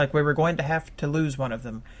 like we were going to have to lose one of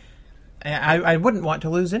them, I wouldn't want to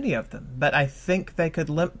lose any of them. But I think they could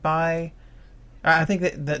limp by. I think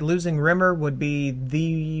that losing Rimmer would be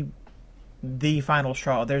the final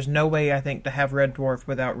straw. There's no way, I think, to have Red Dwarf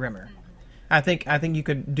without Rimmer. I think you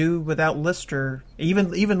could do without Lister,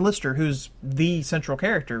 even Lister, who's the central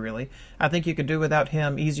character, really. I think you could do without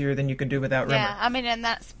him easier than you could do without Rimmer. Yeah, I mean, and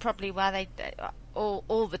that's probably why they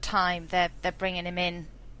all the time they're bringing him in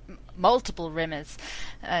multiple Rimmers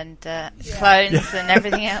and clones and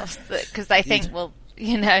everything else, because they think, well,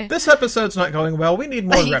 this episode's not going well. We need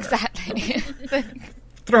more Rimmer. Exactly.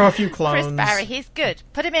 Throw a few clones. Chris Barry, he's good.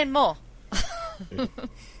 Put him in more.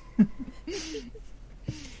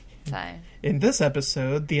 So. In this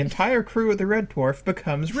episode, the entire crew of the Red Dwarf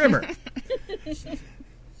becomes Rimmer. In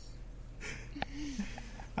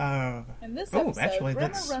this episode, actually,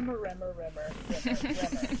 Rimmer.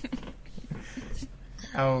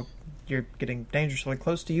 Oh, you're getting dangerously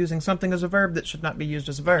close to using something as a verb that should not be used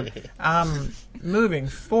as a verb. Moving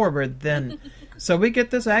forward, then. So we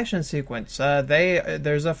get this action sequence.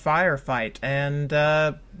 There's a firefight, and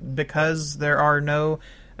because there are no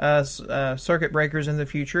circuit breakers in the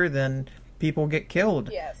future, then people get killed.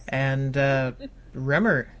 Yes. And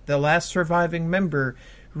Rimmer, the last surviving member,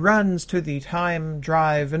 runs to the time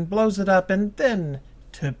drive and blows it up, and then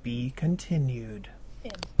to be continued.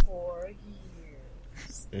 In 4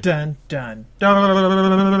 years. Dun dun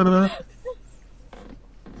dun.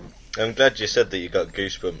 I'm glad you said that you got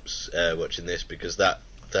goosebumps watching this, because that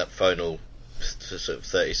final sort of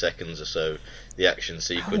 30 seconds or so, the action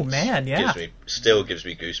sequence still gives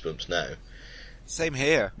me goosebumps now. Same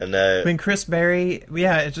here. And when Chris Barry,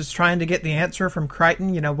 is just trying to get the answer from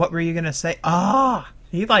Crichton, what were you going to say?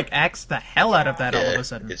 He acts the hell out of that all of a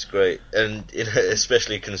sudden. It's great, and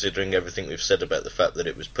especially considering everything we've said about the fact that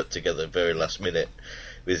it was put together very last minute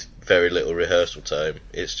with very little rehearsal time.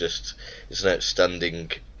 It's an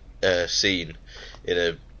outstanding scene in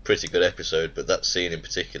a pretty good episode, but that scene in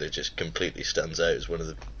particular just completely stands out as one of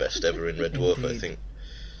the best ever in Red Dwarf, I think.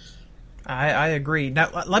 I agree. Now,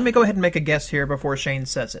 let me go ahead and make a guess here before Shane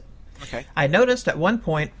says it. Okay. I noticed at one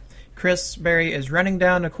point Chris Barry is running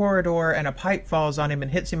down a corridor and a pipe falls on him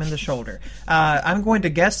and hits him in the shoulder. I'm going to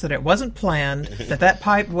guess that it wasn't planned, that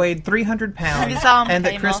pipe weighed 300 pounds, and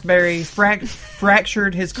that Chris Barry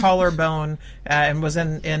fractured his collarbone and was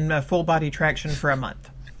in full body traction for a month.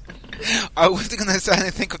 I wasn't going to say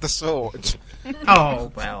anything of the sort.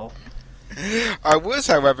 Oh, well. I was,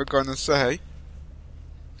 however, going to say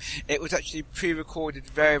it was actually pre-recorded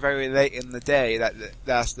very, very late in the day, that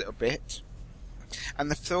last little bit. And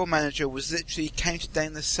the film manager was literally counting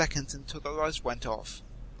down the seconds until the lights went off.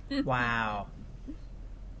 Wow.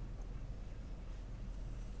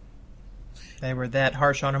 They were that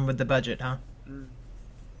harsh on him with the budget, huh?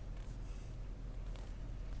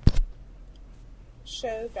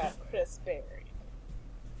 Show got Chris buried.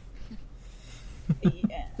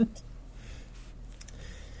 The end.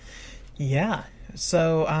 Yeah.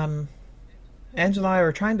 So, Angela and I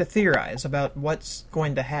are trying to theorize about what's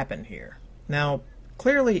going to happen here. Now,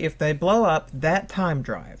 clearly, if they blow up that time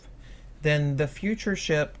drive, then the future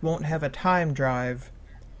ship won't have a time drive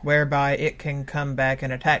whereby it can come back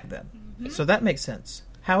and attack them. So that makes sense.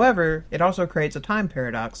 However, it also creates a time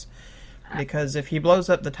paradox, because if he blows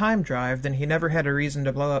up the time drive, then he never had a reason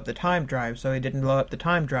to blow up the time drive, so he didn't blow up the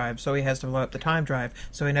time drive, so he has to blow up the time drive,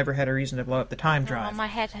 so he never had a reason to blow up the time Oh, drive. my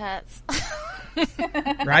head hurts.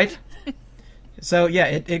 Right? So yeah,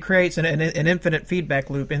 it creates an infinite feedback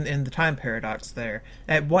loop in the time paradox there.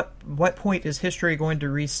 At what point is history going to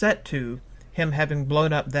reset to him having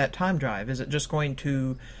blown up that time drive? Is it just going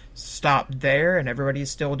to stop there and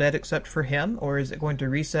everybody's still dead except for him? Or is it going to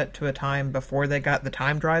reset to a time before they got the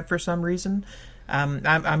time drive for some reason?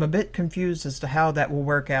 I'm a bit confused as to how that will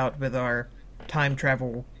work out with our time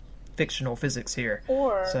travel fictional physics here.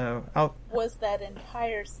 Or Was that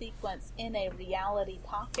entire sequence in a reality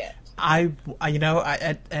pocket? I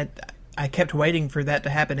kept waiting for that to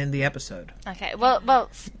happen in the episode. Okay, well,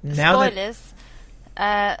 Now that- spoilers.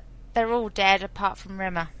 They're all dead apart from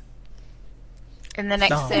Rimmer. In the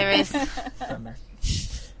next Oh. series. Bummer.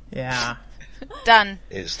 Yeah. Done.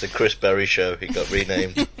 It's the Chris Berry show. He got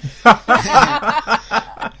renamed.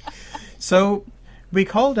 So we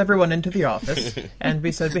called everyone into the office and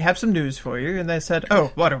we said, we have some news for you. And they said,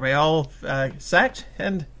 oh, what, are we all sacked?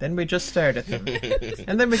 And then we just stared at them.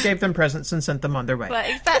 And then we gave them presents and sent them on their way. Well,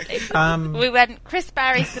 exactly. Um, We went, Chris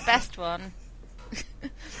Barry's the best one.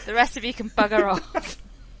 The rest of you can bugger off.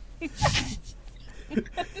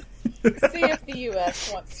 See if the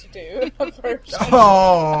U.S. wants to do a version.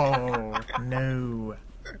 Oh, no.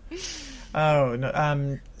 Oh,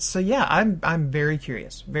 no. So yeah, I'm very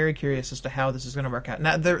curious as to how this is going to work out.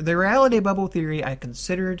 Now, the reality bubble theory I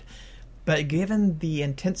considered, but given the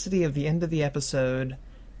intensity of the end of the episode,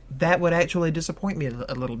 that would actually disappoint me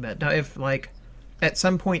a little bit. Now, if, like, at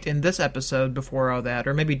some point in this episode before all that,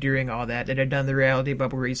 or maybe during all that, it had done the reality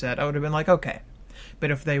bubble reset, I would have been like, okay.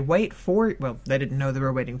 But if they wait they didn't know they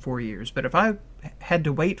were waiting 4 years, but if I had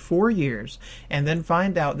to wait 4 years and then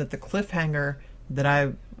find out that the cliffhanger that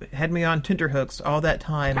I had me on tenterhooks all that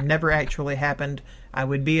time never actually happened, I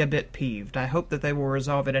would be a bit peeved. I hope that they will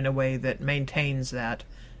resolve it in a way that maintains that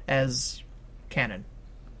as canon.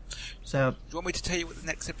 So, Do you want me to tell you what the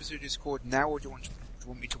next episode is called now, or do you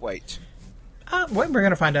want me to wait? we're going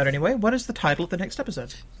to find out anyway. What is the title of the next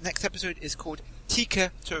episode? The next episode is called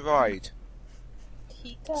Tikka to Ride.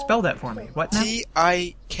 Tika? Spell that for me. What now?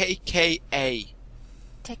 Tikka.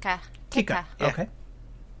 Tika. Tika. Yeah. Okay.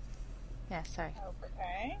 Yeah, sorry.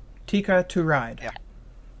 Okay. Tika to ride. Yeah.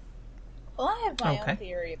 Well, I have my Okay. own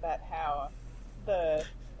theory about how the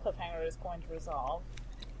cliffhanger is going to resolve.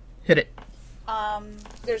 Hit it.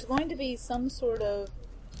 There's going to be some sort of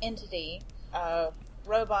entity,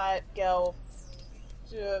 robot, Gelf,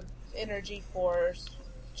 energy force,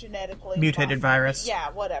 genetically Mutated virus. Yeah,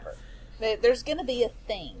 whatever. There's going to be a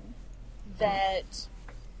thing that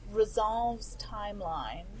resolves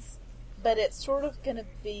timelines, but it's sort of going to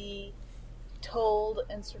be told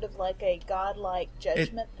in sort of like a godlike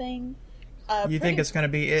judgment thing. You think it's going to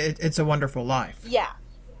be It's a Wonderful Life? Yeah.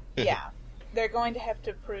 Yeah. They're going to have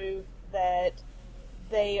to prove that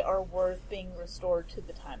they are worth being restored to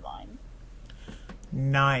the timeline.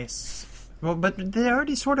 Nice. Well, but they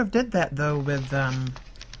already sort of did that though with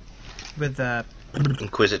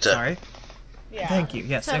Inquisitor. sorry. Yeah. Thank you.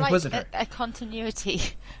 Yes, So, Inquisitor. like a continuity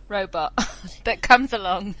robot that comes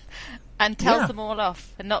along and tells Yeah. them all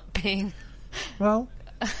off for not being. Well,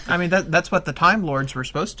 I mean that's what the Time Lords were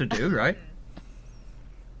supposed to do, right?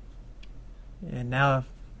 And now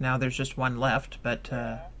there's just one left, but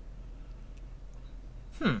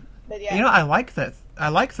But yeah. you know, I like that. I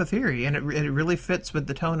like the theory, and it really fits with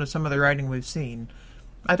the tone of some of the writing we've seen.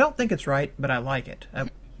 I don't think it's right, but I like it.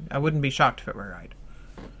 I wouldn't be shocked if it were right.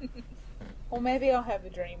 Well, maybe I'll have a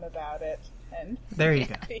dream about it and There you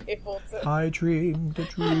go. be able to. I dreamed a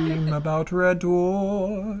dream about Red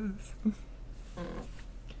Dwarf.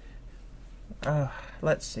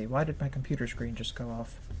 Let's see. Why did my computer screen just go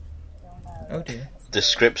off? Oh dear. The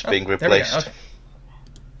script's being There we go. replaced. Okay.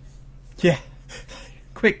 Yeah.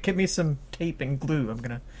 Quick, give me some tape and glue. I'm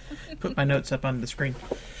gonna put my notes up on the screen.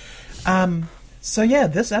 So yeah,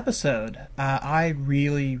 this episode I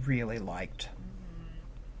really, really liked.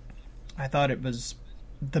 I thought it was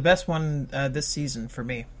the best one this season for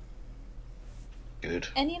me. Good.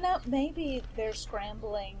 And you know, maybe they're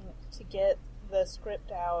scrambling to get the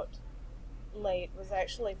script out late was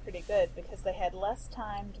actually pretty good because they had less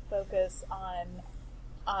time to focus on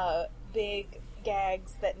big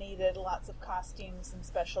gags that needed lots of costumes and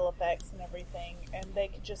special effects and everything, and they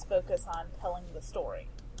could just focus on telling the story.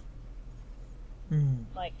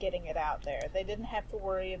 Like, getting it out there. They didn't have to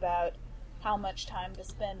worry about how much time to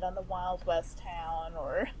spend on the Wild West town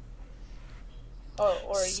or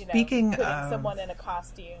Speaking putting of... someone in a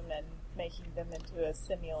costume and making them into a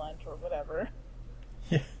simulant or whatever.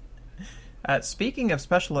 Speaking of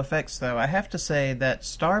special effects, though, I have to say that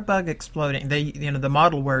Starbug exploding, the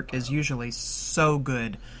model work is usually so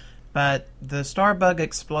good, but the Starbug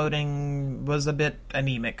exploding was a bit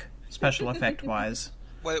anemic, special effect-wise.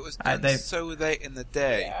 Well, it was done so late in the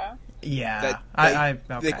day. Yeah.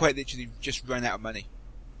 That they quite literally just ran out of money.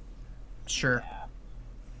 Sure.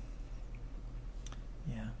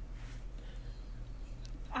 Yeah.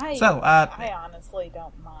 I honestly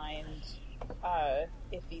don't mind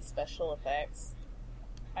iffy special effects.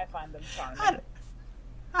 I find them charming.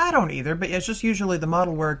 I don't either, but it's just usually the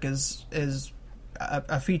model work is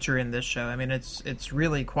a feature in this show. I mean, it's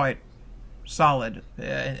really quite solid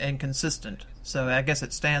and consistent. So I guess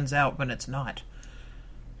it stands out when it's not.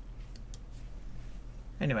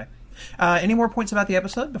 Anyway, any more points about the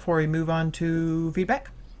episode before we move on to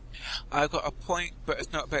feedback? I've got a point, but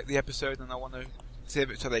it's not about the episode, and I want to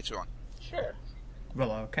save it till later on. Sure.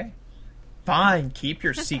 Well, okay. Fine, keep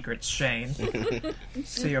your secrets, Shane.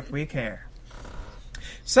 See if we care.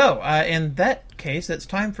 So, in that case, it's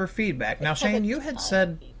time for feedback. Now, Shane, you had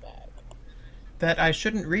said that I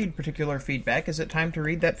shouldn't read particular feedback. Is it time to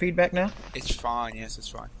read that feedback now? It's fine, yes, it's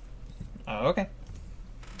fine. Oh, okay.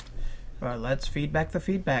 Well, let's feedback the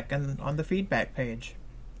feedback on the feedback page.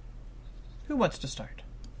 Who wants to start?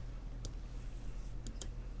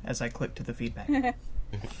 As I click to the feedback.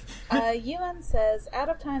 Ewan says, Out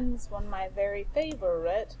of Time is one of my very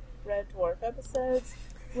favorite Red Dwarf episodes.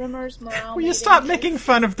 Rimmer's morale. Will you stop making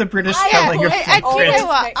fun of the British spelling of you know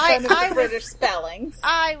what? I British spellings.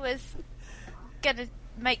 I was gonna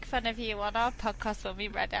make fun of you on our podcast when we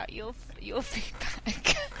read out your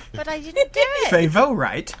feedback, but I didn't do it.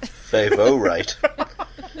 Favo-right. Favo-right.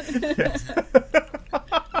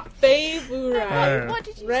 Favo-right. What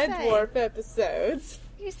did you Red say? Dwarf episodes.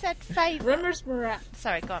 You said favour. Rimmer's morale.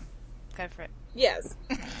 Sorry, go on. Go for it. Yes.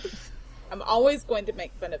 I'm always going to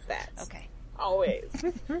make fun of that. Okay. Always.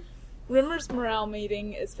 Rimmer's morale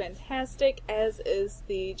meeting is fantastic, as is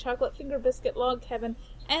the chocolate finger biscuit log cabin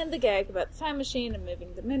and the gag about the time machine and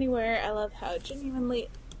moving them anywhere. I love how genuinely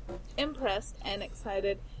impressed and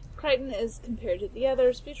excited Crichton is compared to the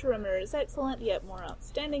others. Future Rimmer is excellent, yet more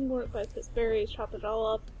outstanding work by Chris Berry. Chop it all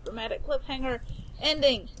up. Dramatic cliffhanger.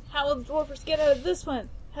 Ending. How will the Dwarfers get out of this one?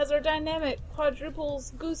 Has our dynamic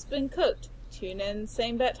quadruples goose been cooked? Tune in,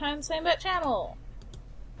 same bat time, same bat channel.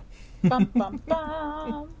 Bum bum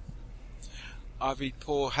bum. I read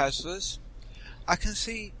Paul Hasler's. I can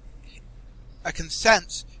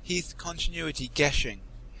sense Heath's continuity guessing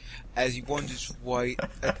as he wonders why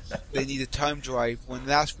they need a time drive when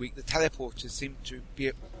last week the teleporter seemed to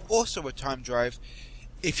be also a time drive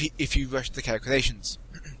if you rush the calculations.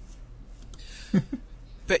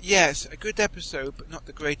 But yes, a good episode, but not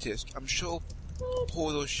the greatest. I'm sure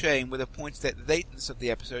Paul or Shane would have pointed out the lateness of the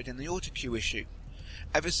episode in the auto-cue issue.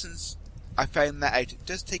 Ever since I found that out, it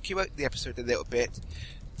does take you out of the episode a little bit,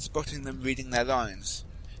 spotting them reading their lines.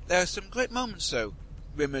 There are some great moments though.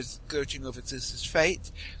 Rimmer's gloating over Zeus's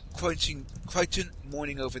fate, Crichton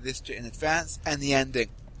mourning over Lister in advance, and the ending.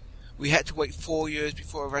 We had to wait 4 years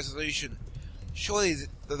before a resolution. Surely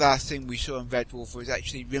the last thing we saw in Red Dwarf was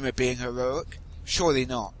actually Rimmer being heroic? Surely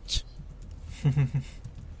not.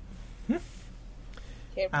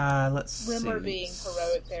 Let's see. Rimmer being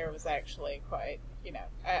heroic there was actually quite,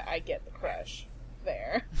 I get the crush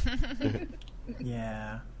there.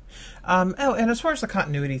 Yeah. And as far as the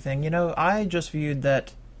continuity thing, I just viewed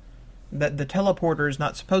that the teleporter is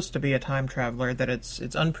not supposed to be a time traveler, that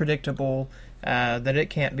it's unpredictable, that it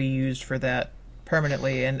can't be used for that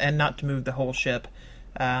permanently, and not to move the whole ship,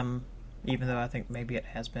 even though I think maybe it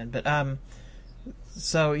has been. But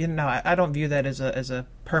so I don't view that as a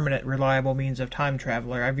permanent, reliable means of time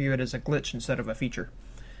traveler. I view it as a glitch instead of a feature.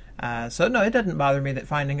 So no, it doesn't bother me that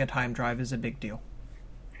finding a time drive is a big deal.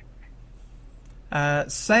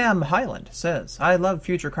 Sam Highland says, I love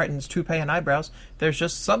Future Crichton's toupee and eyebrows. There's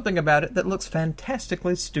just something about it that looks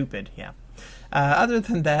fantastically stupid. Yeah. Other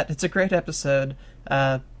than that, it's a great episode.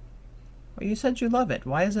 Well, you said you love it.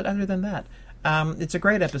 Why is it other than that? It's a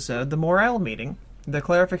great episode. The morale meeting the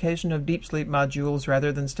clarification of deep sleep modules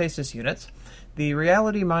rather than stasis units, the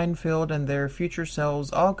reality minefield and their future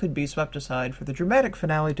selves all could be swept aside for the dramatic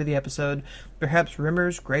finale to the episode, perhaps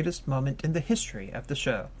Rimmer's greatest moment in the history of the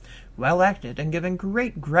show. Well acted and given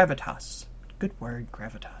great gravitas. Good word,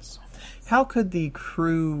 gravitas. How could the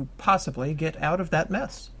crew possibly get out of that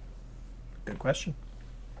mess? Good question.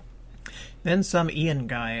 Then some Ian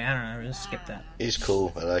guy, I don't know, just skip that. He's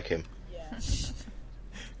cool. I like him.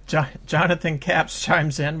 Yeah. Jonathan Capps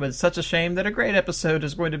chimes in with such a shame that a great episode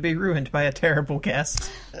is going to be ruined by a terrible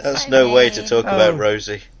guest. That's So no way to mean. talk about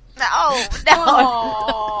Rosie. Oh, no.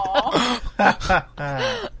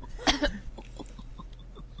 Aww.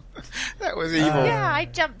 That was evil. Yeah, I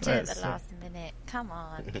jumped in at the That's last minute. Come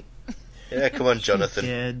on. Yeah, come on, Jonathan.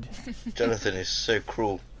 Did. Jonathan is so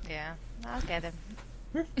cruel. Yeah, I'll get him.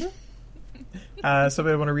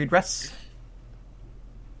 Somebody want to read Russ?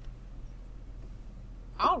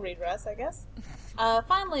 I'll read Russ, I guess.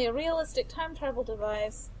 Finally, a realistic time travel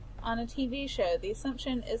device on a TV show. The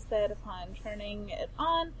assumption is that upon turning it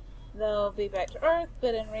on, they'll be back to Earth,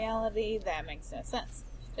 but in reality, that makes no sense.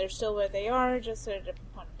 They're still where they are, just at a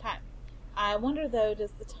different point in time. I wonder, though,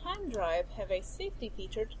 does the time drive have a safety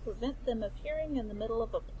feature to prevent them appearing in the middle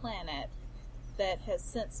of a planet that has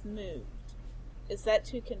since moved? Is that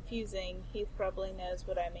too confusing? Heath probably knows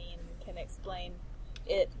what I mean and can explain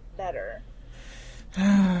it better.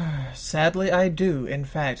 Sadly, I do, in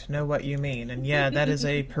fact, know what you mean. And yeah, that is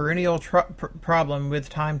a perennial problem with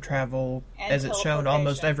time travel, And as it's shown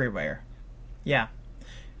almost teleportation. everywhere. Yeah.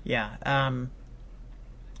 Yeah.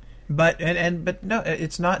 But no,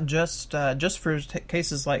 it's not just for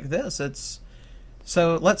cases like this. It's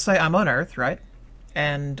so let's say I'm on Earth, right?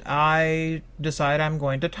 And I decide I'm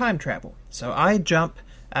going to time travel. So I jump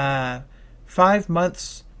 5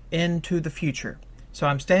 months into the future. So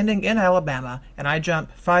I'm standing in Alabama, and I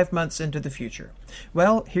jump 5 months into the future.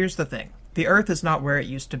 Well, here's the thing. The Earth is not where it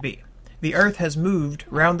used to be. The Earth has moved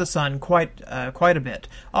round the sun quite a bit.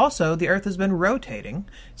 Also, the Earth has been rotating,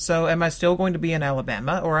 so am I still going to be in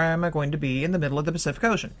Alabama, or am I going to be in the middle of the Pacific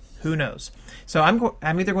Ocean? Who knows? So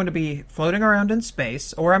I'm either going to be floating around in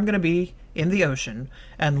space, or I'm going to be in the ocean,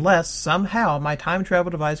 unless somehow my time travel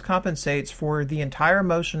device compensates for the entire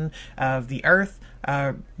motion of the Earth's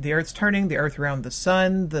turning, the Earth around the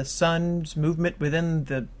sun's movement within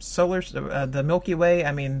the Milky Way.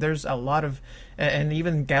 I mean, there's a lot of, and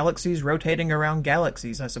even galaxies rotating around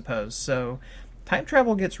galaxies, I suppose. So, time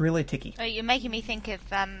travel gets really ticky. Oh, you're making me think of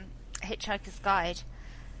Hitchhiker's Guide.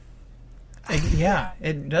 Yeah,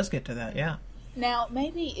 it does get to that, yeah. Now,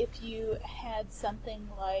 maybe if you had something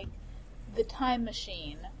like the Time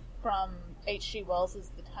Machine from H.G. Wells'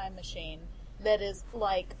 The Time Machine that is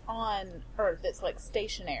like on Earth, it's like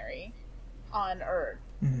stationary on Earth.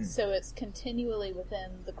 Mhm. So it's continually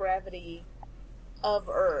within the gravity of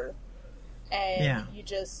Earth. And Yeah. you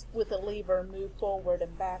just, with a lever, move forward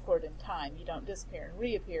and backward in time. You don't disappear and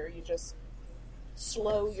reappear. You just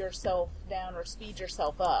slow yourself down or speed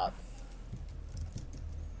yourself up.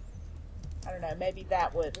 I don't know, maybe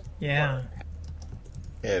that would Yeah. work.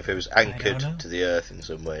 Yeah, if it was don't know. anchored to the Earth in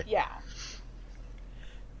some way. Yeah.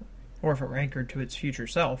 Or if it were anchored to its future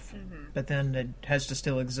self, Mm-hmm. but then it has to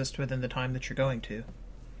still exist within the time that you're going to.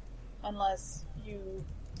 Unless you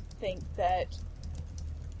think that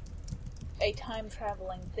a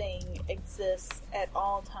time-traveling thing exists at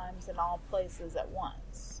all times in all places at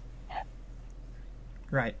once.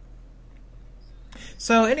 Right.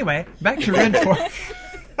 So anyway, back to Red Dwarf.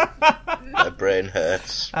 My brain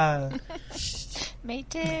hurts. Me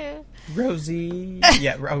too. Rosie,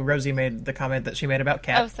 Rosie made the comment that she made about Oh,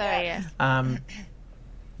 Cat. sorry, yeah.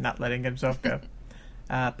 Not letting himself go.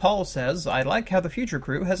 Paul says, I like how the future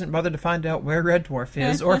crew hasn't bothered to find out where Red Dwarf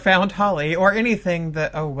is, or found Holly, or anything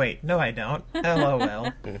that... Oh, wait, no I don't.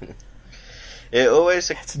 LOL. It always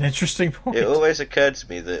That's an interesting point. It always occurred to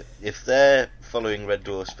me that if they're following Red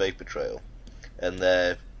Dwarf's vapor trail, and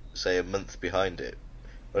they're, say, a month behind it,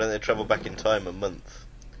 why don't they travel back in time a month,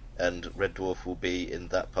 and Red Dwarf will be in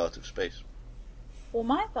that part of space? Well,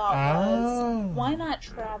 my thought Oh. was, why not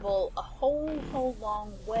travel a whole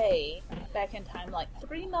long way back in time, like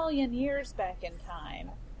 3 million years back in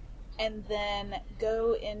time, and then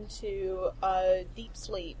go into a deep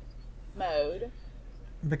sleep mode?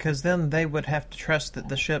 Because then they would have to trust that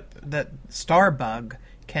the ship, that Starbug,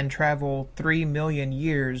 can travel 3 million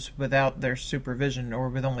years without their supervision, or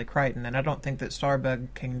with only Crichton, and I don't think that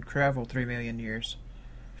Starbug can travel 3 million years.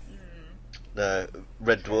 No,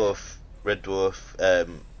 Red Dwarf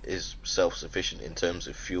is self-sufficient in terms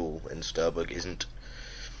of fuel, and Starbug isn't,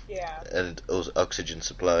 Yeah. and also oxygen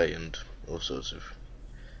supply and all sorts of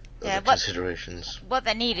other considerations. What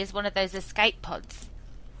they need is one of those escape pods.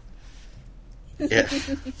 Yeah.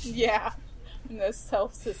 Yeah. And those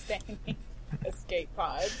self-sustaining escape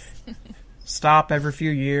pods. Stop every few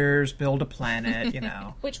years, build a planet, you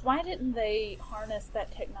know. Which, why didn't they harness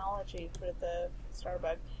that technology for the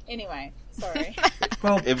Starbug? Anyway, sorry.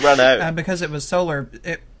 Well, It ran out. because it was solar.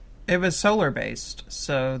 It was solar based,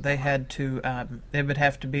 so they had to. It would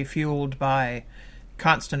have to be fueled by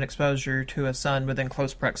constant exposure to a sun within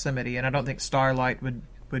close proximity, and I don't think starlight would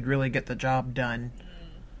really get the job done.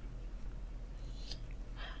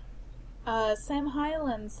 Sam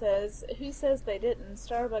Hyland says, who says they didn't?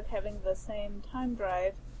 Starbug having the same time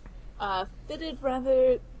drive fitted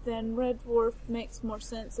rather than Red Dwarf makes more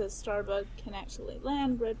sense, as Starbug can actually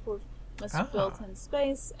land. Red Dwarf must have built in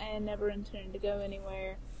space and never intended to go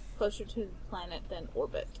anywhere closer to the planet than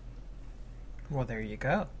orbit. Well, there you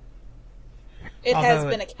go. It has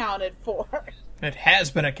Although been accounted for. It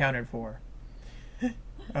has been accounted for.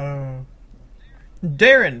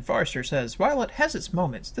 Darren Forster says, while it has its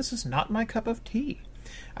moments, this is not my cup of tea.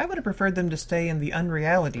 I would have preferred them to stay in the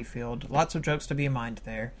unreality field. Lots of jokes to be mined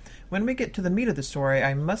there. When we get to the meat of the story,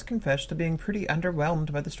 I must confess to being pretty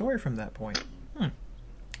underwhelmed by the story from that point.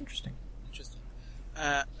 Interesting.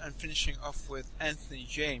 And finishing off with Anthony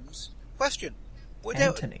James. Question.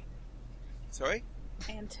 Anthony. Sorry?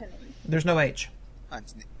 Anthony. There's no H.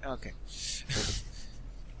 Anthony. Okay.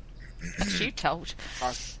 You told.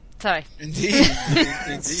 I- Sorry. Indeed.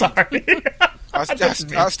 Indeed. Sorry.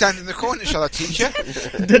 I'll stand in the corner, shall I, teacher?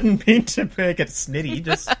 Didn't mean to make it snitty.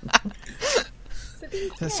 Just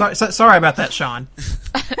sorry about that, Sean.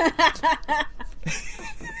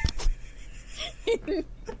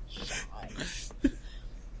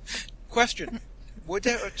 Question. Would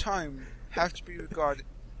there a time have to be regarded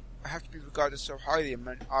so highly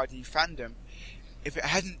among RD fandom if it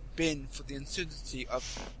hadn't been for the uncertainty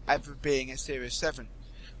of ever being a Series 7,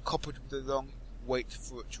 coupled with the long wait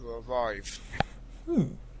for it to arrive?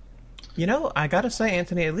 You know, I gotta say,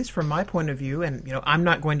 Anthony, at least from my point of view, and, you know, I'm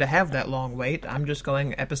not going to have that long wait. I'm just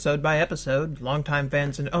going episode by episode. Longtime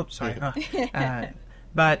fans and... Oh, sorry.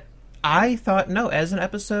 But I thought, no, as an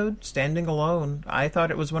episode, standing alone, I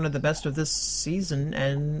thought it was one of the best of this season,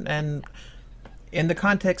 and in the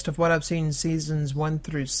context of what I've seen seasons 1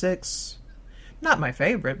 through 6... Not my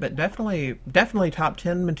favorite, but definitely top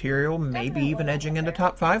 10 material, maybe even edging into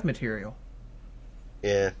top 5 material.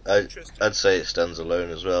 Yeah, I'd say it stands alone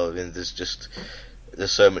as well. I mean, there's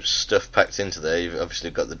so much stuff packed into there. You've obviously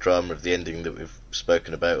got the drama of the ending that we've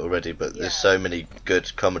spoken about already, but there's so many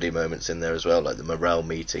good comedy moments in there as well, like the morale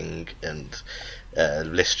meeting and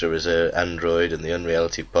Lister as an android and the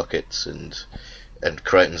unreality pockets and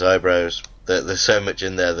Crichton's eyebrows. There's so much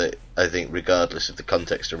in there that I think, regardless of the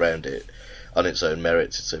context around it, on its own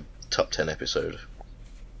merits, it's a top 10 episode.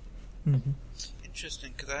 Mm-hmm.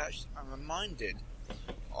 Interesting, because I'm reminded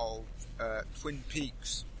of Twin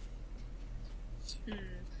Peaks.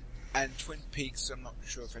 And Twin Peaks, I'm not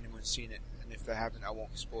sure if anyone's seen it, and if they haven't, I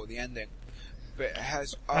won't spoil the ending. But it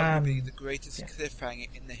has arguably the greatest cliffhanger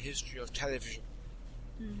in the history of television.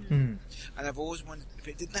 And I've always wondered, if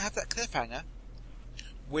it didn't have that cliffhanger,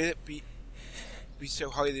 would it be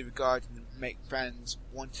so highly regarded and make fans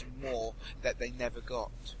wanting more that they never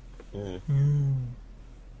got? I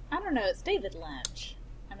don't know, it's David Lynch.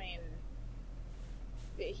 I mean,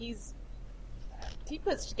 he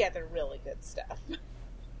puts together really good stuff.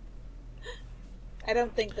 I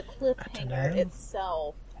don't think the cliffhanger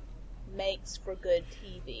itself makes for good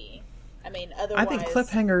TV. I mean, otherwise... I think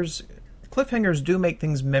cliffhangers do make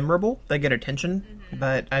things memorable. They get attention.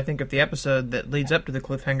 But I think if the episode that leads up to the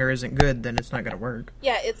cliffhanger isn't good, then it's not going to work.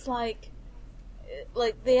 Yeah, it's like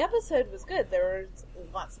the episode was good. There was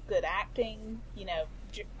lots of good acting, you know,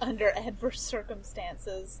 under adverse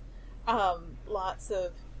circumstances. Lots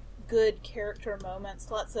of good character moments.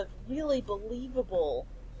 Lots of really believable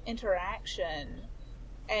interaction.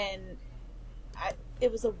 And it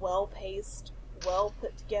was a well-paced,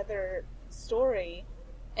 well-put-together story.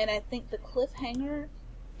 And I think the cliffhanger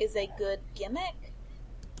is a good gimmick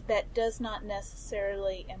that does not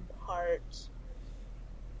necessarily impart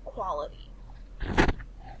quality.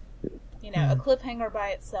 You know, a cliffhanger by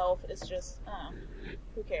itself is just,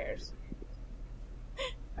 who cares?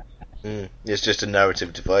 It's just a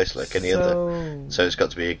narrative device like any other. So it's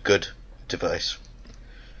got to be a good device.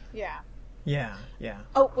 Yeah. Yeah.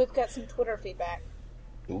 Oh, we've got some Twitter feedback.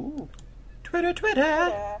 Ooh.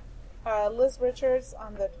 Twitter. Liz Richards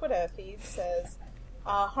on the Twitter feed says,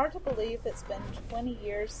 hard to believe it's been 20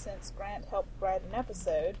 years since Grant helped write an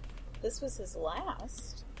episode. This was his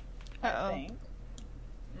last, I think.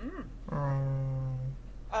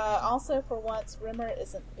 Also, for once, Rimmer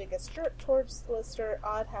isn't the biggest jerk towards Lister.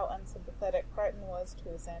 Odd how unsympathetic Crichton was to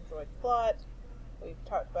his android plot. We've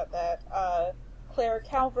talked about that. Claire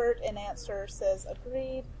Calvert, in answer, says,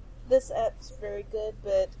 agreed. This ep's very good,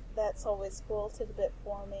 but that's always spoiled it a bit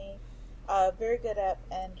for me. Very good ep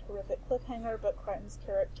and horrific cliffhanger, but Crichton's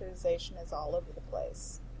characterization is all over the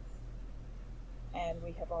place. And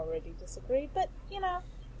we have already disagreed, but, you know,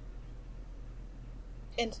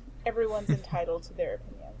 and everyone's entitled to their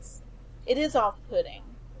opinions. It is off-putting.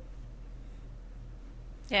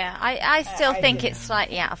 Yeah, I still think it's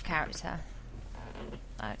slightly out of character.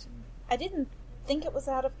 I didn't think it was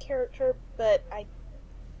out of character, but I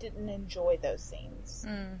didn't enjoy those scenes.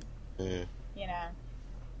 You know.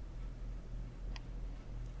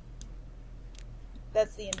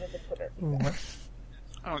 That's the end of the Twitter feedback.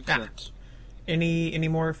 Oh, excellent. Any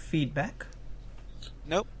more feedback?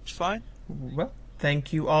 Nope, it's fine. Well,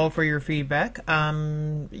 thank you all for your feedback.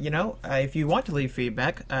 If you want to leave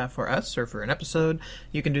feedback for us or for an episode,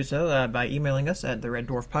 you can do so by emailing us at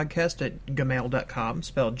thereddwarfpodcast@gmail.com,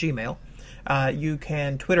 spelled Gmail. You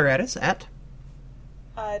can Twitter at us at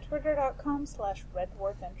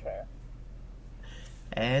twitter.com/reddwarfintro.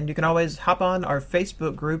 And you can always hop on our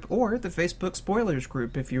Facebook group or the Facebook Spoilers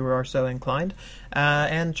group if you are so inclined,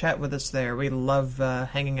 and chat with us there. We love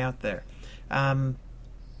hanging out there. And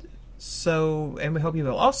we hope you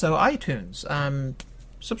will. Also, iTunes.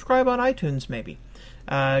 Subscribe on iTunes, maybe.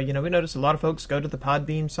 We notice a lot of folks go to the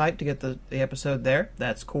Podbean site to get the episode there.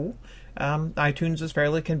 That's cool. iTunes is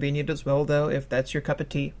fairly convenient as well, though, if that's your cup of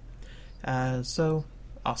tea. So,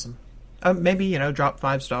 awesome. Maybe, drop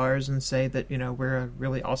 5 stars and say that, we're a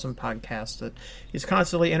really awesome podcast that is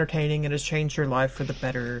constantly entertaining and has changed your life for the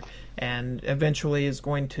better and eventually is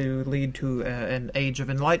going to lead to an age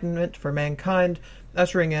of enlightenment for mankind,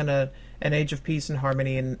 ushering in an age of peace and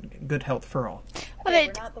harmony and good health for all. Well,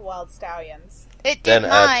 we're not the Wild Stallions. It did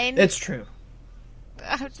mine. It's true.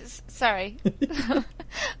 Sorry.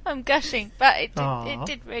 I'm gushing, but it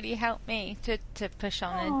did really help me to push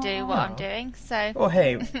on and do what I'm doing. So, well,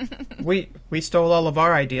 hey, we stole all of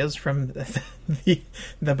our ideas from the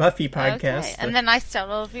Buffy podcast, okay. And then I stole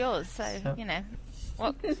all of yours. So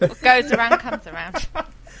what goes around comes around.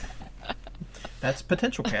 That's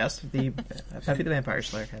Potential Cast, the Buffy the Vampire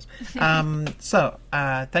Slayer cast.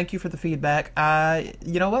 Thank you for the feedback.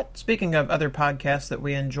 You know what? Speaking of other podcasts that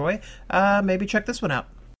we enjoy, maybe check this one out.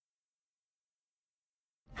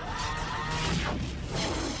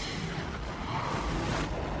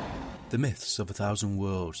 The myths of 1,000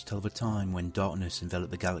 worlds tell of a time when darkness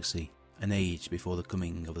enveloped the galaxy, an age before the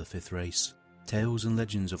coming of the fifth race. Tales and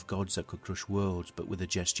legends of gods that could crush worlds but with a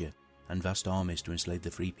gesture, and vast armies to enslave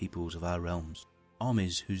the free peoples of our realms.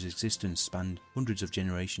 Armies whose existence spanned hundreds of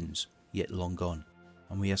generations, yet long gone.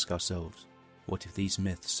 And we ask ourselves, what if these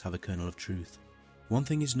myths have a kernel of truth? One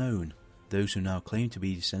thing is known, those who now claim to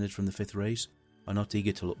be descended from the fifth race are not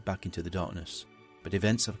eager to look back into the darkness, but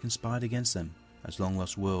events have conspired against them as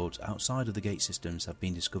long-lost worlds outside of the gate systems have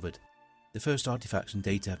been discovered. The first artifacts and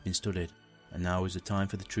data have been studied, and now is the time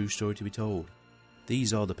for the true story to be told.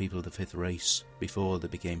 These are the people of the fifth race, before they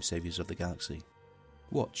became saviours of the galaxy.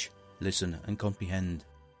 Watch, listen and comprehend,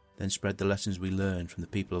 then spread the lessons we learn from the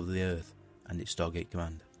people of the Earth and its Stargate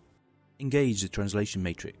command. Engage the translation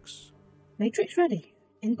matrix. Matrix ready.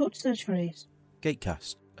 Input search phrase.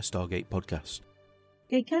 Gatecast, a Stargate podcast.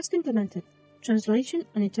 Gatecast implemented. Translation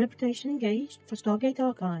and interpretation engaged for Stargate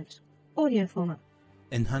archives. Audio format.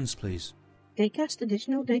 Enhance, please. Gatecast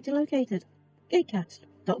additional data located.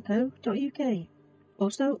 Gatecast.co.uk.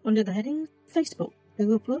 Also under the headings Facebook,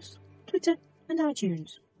 Google+, Twitter and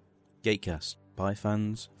iTunes. Gatecast, by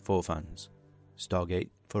fans, for fans.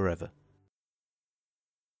 Stargate forever.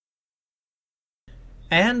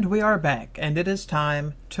 And we are back, and it is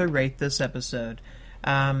time to rate this episode.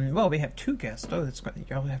 We have 2 guests. Oh,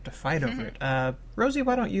 y'all have to fight over it. Rosie,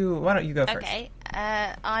 why don't you go first? Okay,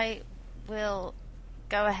 I will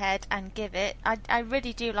go ahead and give it. I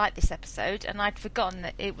really do like this episode, and I'd forgotten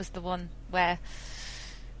that it was the one where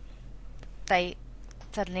they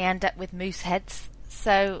suddenly end up with moose heads.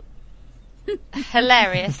 So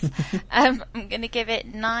hilarious. I'm going to give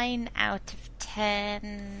it 9 out of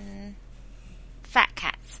 10 fat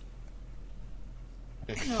cats.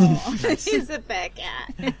 Oh, he's a fat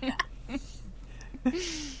cat.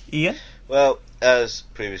 Ian? Well, as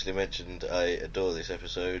previously mentioned, I adore this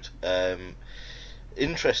episode.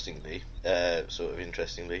 Interestingly,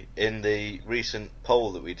 in the recent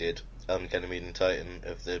poll that we did on Ganymede and Titan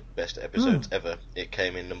of the best episodes ever, it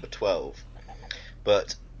came in number 12.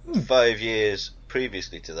 But 5 years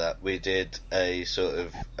previously to that, we did a sort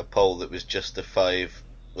of a poll that was just the 5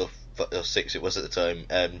 or 6 it was at the time,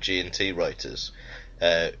 G&T writers,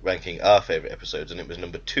 ranking our favourite episodes, and it was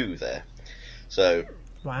number 2 there. So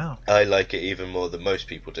Wow. I like it even more than most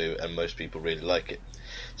people do, and most people really like it.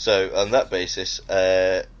 So on that basis,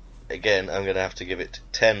 again, I'm going to have to give it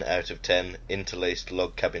 10 out of 10 interlaced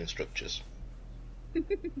log cabin structures.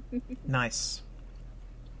 Nice.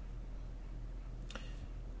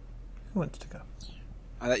 Who wants to go?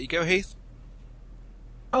 I'll let you go, Heath.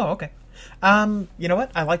 Oh, okay. You know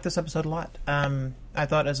what? I like this episode a lot. I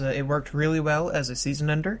thought it worked really well as a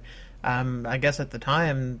season ender. I guess at the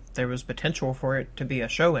time there was potential for it to be a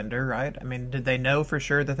show ender, right? I mean, did they know for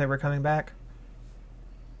sure that they were coming back?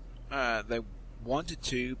 They wanted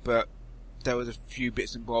to, but there was a few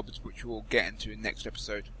bits and bobs which we'll get into in next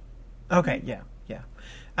episode. Okay, yeah.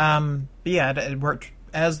 But yeah, it worked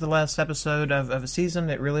as the last episode of a season.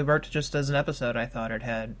 It really worked just as an episode, I thought. It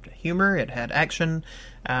had humor, it had action,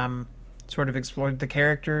 sort of explored the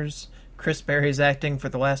characters. Chris Berry's acting for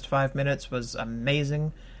the last 5 minutes was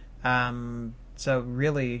amazing. So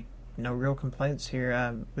really, no real complaints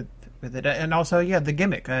here with it. And also, yeah, the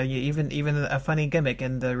gimmick, even a funny gimmick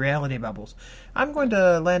in the reality bubbles. I'm going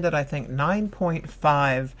to land at, I think,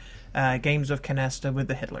 9.5 games of canasta with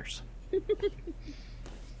the Hitlers.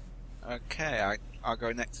 Okay, I'll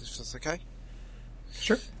go next if that's okay.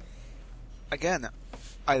 Sure. Again,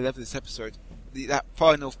 I love this episode. That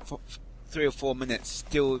final 3 or 4 minutes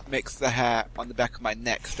still makes the hair on the back of my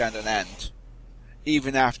neck stand on end.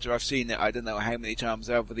 Even after I've seen it, I don't know how many times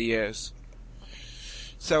over the years.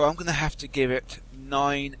 So I'm going to have to give it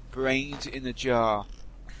 9 brains in a jar.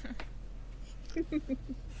 With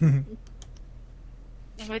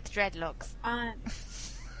dreadlocks.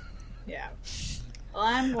 Yeah. Well,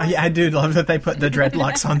 I'm going I do love that they put the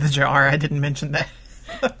dreadlocks on the jar. I didn't mention that.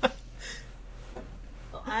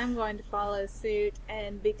 I'm going to follow suit,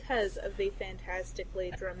 and because of the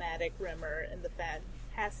fantastically dramatic Rimmer and the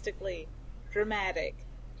fantastically dramatic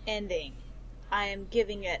ending, I am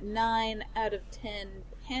giving it 9 out of 10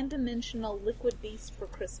 pan-dimensional liquid beasts for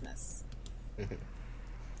Christmas.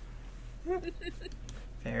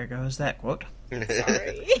 There goes that quote.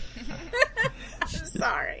 Sorry.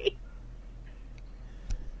 Sorry.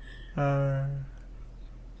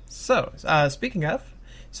 Speaking of,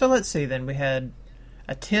 so let's see then. We had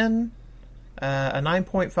a 10, a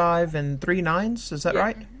 9.5, and 3 9s. Is that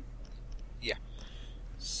right? Yeah.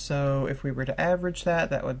 So if we were to average that,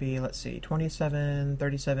 that would be, let's see, 27,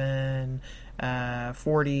 37,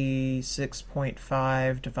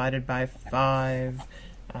 46.5 divided by 5.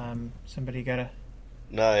 Somebody got a...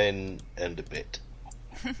 9 and a bit.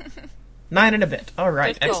 9 and a bit. All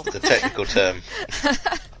right. Good call. The technical term.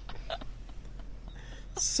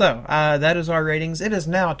 So, that is our ratings. It is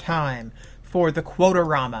now time for the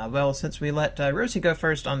Quote-A-Rama. Well, since we let Rosie go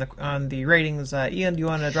first on the ratings, Ian, do you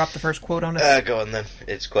want to drop the first quote on us? Go on then.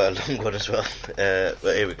 It's quite a long one as well. But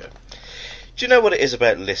here we go. Do you know what it is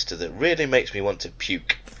about Lister that really makes me want to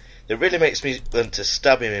puke? That really makes me want to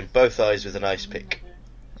stab him in both eyes with an ice pick?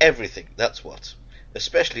 Everything, that's what.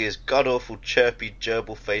 Especially his god-awful, chirpy,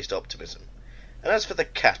 gerbil-faced optimism. And as for the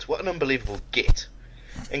cat, what an unbelievable git.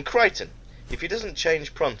 And Crichton, if he doesn't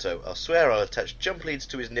change pronto, I'll swear I'll attach jump leads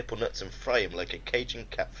to his nipple nuts and fry him like a Cajun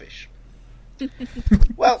catfish.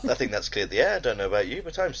 Well, I think that's cleared the air. I don't know about you,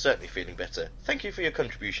 but I'm certainly feeling better. Thank you for your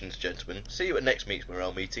contributions, gentlemen. See you at next Meets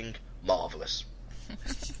Morale meeting. Marvellous.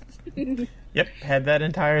 Yep, had that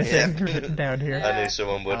entire thing written down here. I knew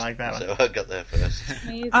someone would, I like that so I got there first.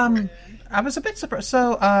 I was a bit surprised.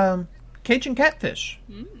 So, Cajun catfish.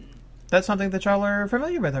 That's something that y'all are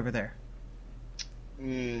familiar with over there.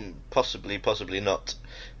 Possibly not.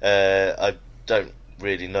 I don't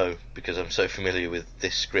really know, because I'm so familiar with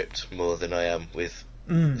this script more than I am with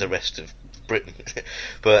the rest of Britain.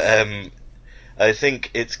 But I think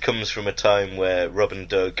it comes from a time where Rob and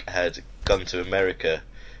Doug had gone to America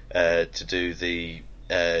to do the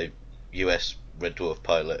US Red Dwarf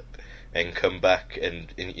pilot, and come back,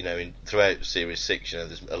 and throughout Series 6,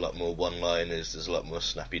 there's a lot more one-liners, there's a lot more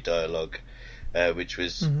snappy dialogue, which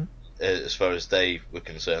was, as far as they were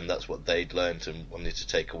concerned, that's what they'd learnt and wanted to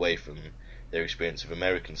take away from their experience of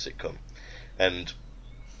American sitcom. And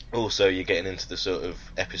also you're getting into the sort of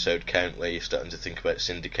episode count where you're starting to think about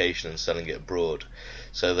syndication and selling it abroad,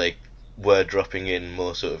 so they were dropping in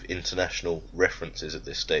more sort of international references at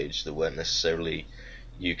this stage that weren't necessarily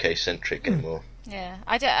UK centric anymore. Yeah,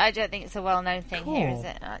 I don't think it's a well-known thing here, is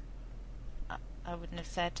it? I wouldn't have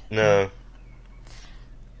said. No.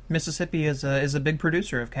 Mississippi is a big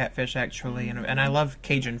producer of catfish, actually, and I love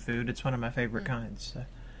Cajun food. It's one of my favorite kinds. So,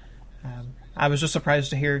 I was just surprised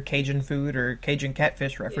to hear Cajun food or Cajun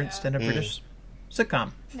catfish referenced in a British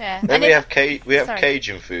Sitcom. Yeah. Then And we if- have sorry.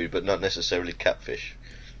 Cajun food, but not necessarily catfish.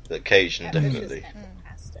 But Cajun Catfish is definitely.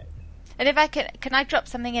 fantastic. And if I can I drop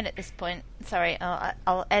something in at this point? Sorry,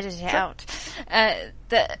 I'll edit it out.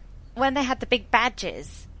 That when they had the big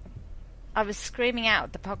badges, I was screaming out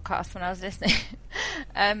at the podcast when I was listening.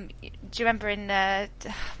 Do you remember in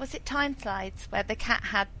was it Time Slides where the cat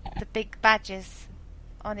had the big badges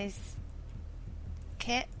on his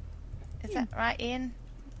kit? Is that right, Ian?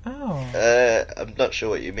 Oh. I'm not sure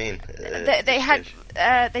what you mean. They had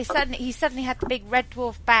he suddenly had the big red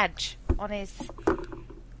dwarf badge on his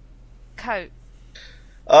coat.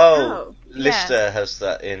 Oh, yeah. Lister has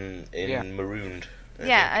that in Yeah. marooned. I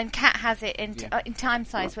Yeah, think. and Cat has it in Time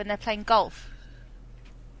Slides when they're playing golf.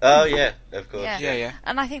 Oh yeah, of course. Yeah. Yeah.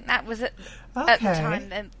 And I think that was at the Okay.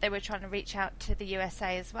 time they were trying to reach out to the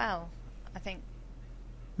USA as well. I think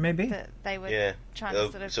Maybe. that they were Yeah. trying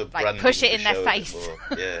to sort of So like branding push it the in their show a bit face. more,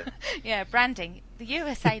 Yeah. Yeah, branding. The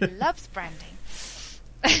USA loves branding.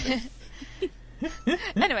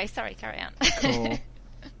 Anyway, sorry, carry on. Cool.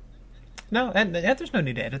 No, and there's no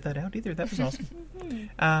need to edit that out either. That was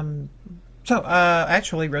awesome. So,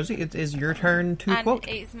 actually, Rosie, it is your turn to And quote.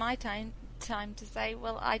 it's my time to say,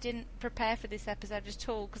 well, I didn't prepare for this episode at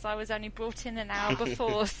all because I was only brought in an hour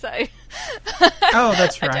before, so Oh,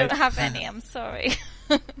 that's I right. don't have any. I'm sorry.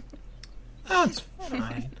 Oh, it's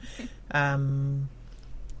fine.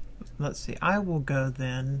 Let's see. I will go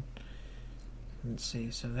then. Let's see.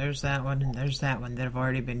 So there's that one, and there's that one that have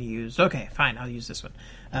already been used. Okay, fine. I'll use this one.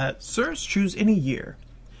 Sirs, choose any year.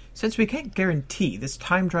 Since we can't guarantee this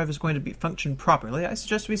time drive is going to function properly, I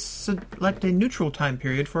suggest we select a neutral time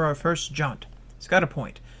period for our first jaunt. It's got a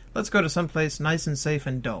point. Let's go to someplace nice and safe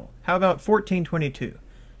and dull. How about 1422?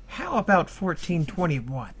 How about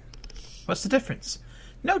 1421? What's the difference?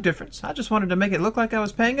 No difference. I just wanted to make it look like I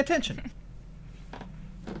was paying attention.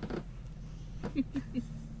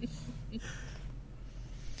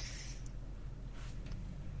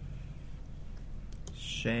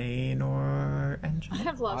 Shane or I Angela?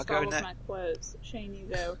 have lost I'll go all of next. my quotes. Shane, you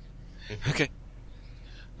go. Okay.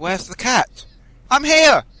 Where's the cat? I'm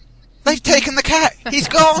here! They've taken the cat! He's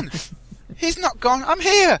gone! He's not gone, I'm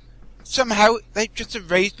here! Somehow, they've just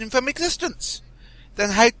erased him from existence. Then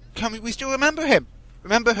how come we still remember him?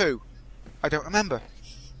 Remember who? I don't remember.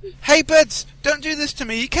 Hey, buds! Don't do this to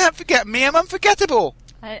me! You can't forget me! I'm unforgettable!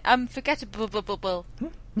 I'm forgettable.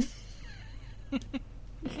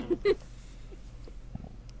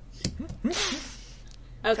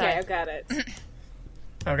 Okay, Sorry. I've got it.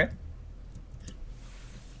 Okay.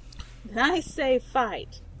 Then I say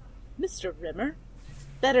fight. Mr. Rimmer.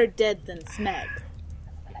 Better dead than Smeg.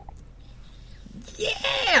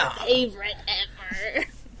 Yeah! Favorite ever.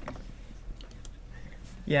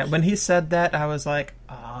 Yeah, when he said that, I was like,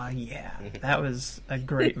 ah, yeah. That was a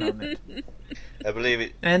great moment. I believe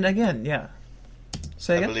it. And again, yeah.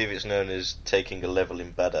 Say I again? believe it's known as taking a level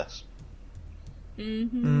in badass.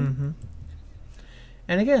 Mm-hmm.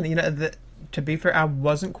 And again, you know, to be fair, I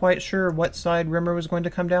wasn't quite sure what side Rimmer was going to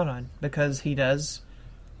come down on, because he does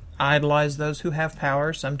idolize those who have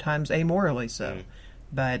power, sometimes amorally so.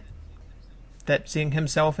 But that seeing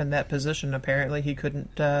himself in that position, apparently he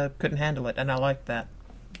couldn't handle it, and I liked that.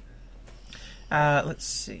 Let's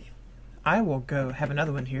see. I will go have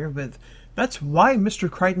another one here with, "That's why,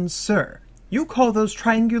 Mr. Crichton, sir. You call those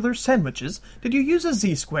triangular sandwiches? Did you use a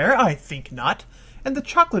Z-square? I think not. And the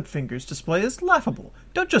chocolate fingers display is laughable.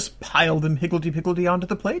 Don't just pile them higgledy-piggledy onto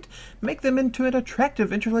the plate. Make them into an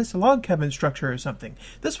attractive interlaced log cabin structure or something.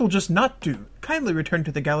 This will just not do. Kindly return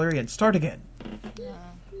to the gallery and start again."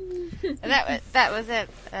 That was a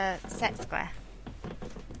set square.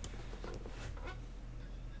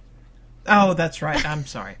 Oh, that's right. I'm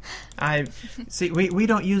sorry. I see. We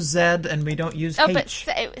don't use Z and we don't use Oh, H.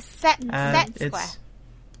 but it was set square. It's.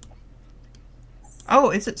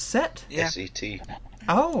 Oh, is it set? Yeah. SET.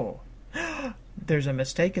 Oh, there's a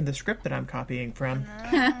mistake in the script that I'm copying from.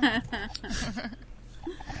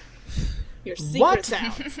 Your secret's What?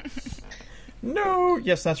 out. No,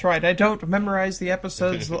 yes, that's right. I don't memorize the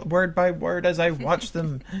episodes word by word as I watch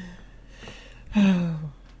them.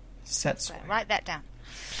 Set square. Write that down.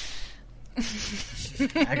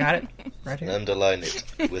 I got it right here. Underline it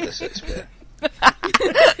with a set square.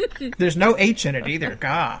 There's no H in it either.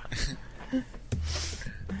 Gah.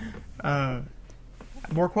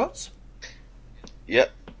 More quotes?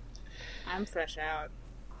 Yep. I'm fresh out.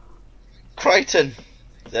 Crichton,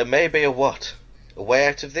 there may be a what? A way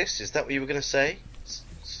out of this? Is that what you were going to say?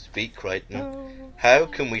 Speak, Crichton. How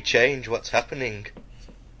can we change what's happening?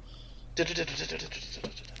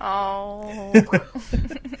 Oh.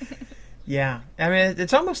 Yeah. I mean,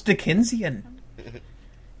 it's almost Dickensian.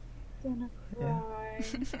 cry.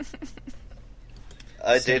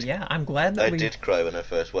 I So, did. yeah, I'm glad that I we did cry when I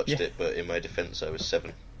first watched Yeah. it, but in my defence, I was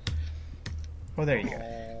 7. Well, there you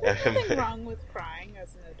go. Nothing wrong with crying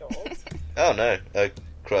as an adult. Oh no, I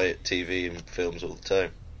cry at TV and films all the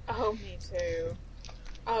time. Oh, me too.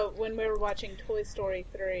 When we were watching Toy Story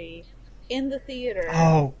 3 in the theater,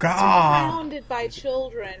 Oh God! surrounded by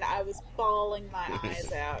children, I was bawling my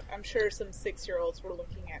eyes out. I'm sure some 6-year-olds were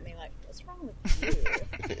looking at me like, "What's wrong with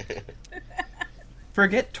you?"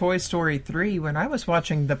 Forget Toy Story 3. When I was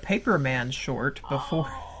watching the Paperman short before.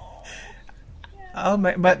 Oh,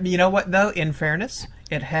 but you know what, though? In fairness,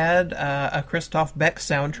 it had a Christoph Beck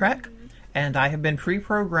soundtrack, and I have been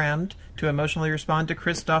pre-programmed to emotionally respond to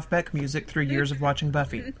Christoph Beck music through years of watching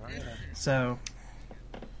Buffy. So,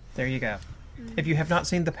 there you go. If you have not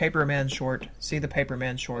seen the Paperman short, see the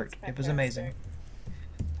Paperman short. It was amazing.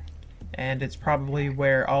 And it's probably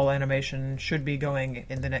where all animation should be going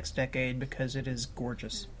in the next decade because it is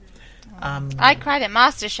gorgeous. I cried at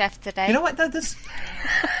MasterChef today. You know what, though? This...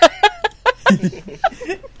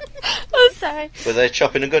 Oh, sorry. Were they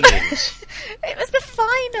chopping onions? It was the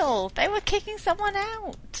final. They were kicking someone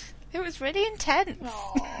out. It was really intense.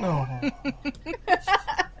 Oh.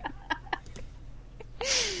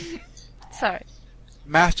 Sorry.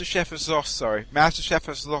 MasterChef has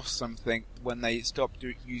lost something when they stopped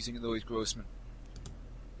using Louis Grossman.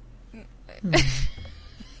 I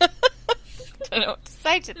don't know what to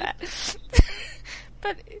say to that.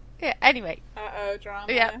 But, yeah, anyway. Uh-oh,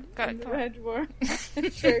 drama. Yeah, go in the on. Red Dwarf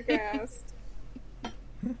Surecast.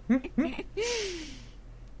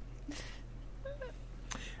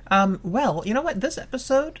 Well, you know what? This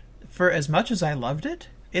episode, for as much as I loved it,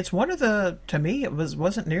 it's one of the, to me, it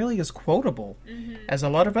wasn't nearly as quotable as a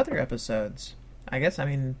lot of other episodes. I guess, I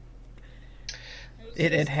mean,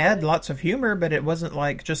 it had lots of humor, but it wasn't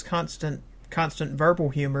like just constant verbal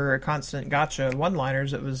humor or constant gotcha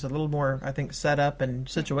one-liners. It was a little more, I think, set up and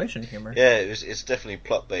situation humor. Yeah, it's definitely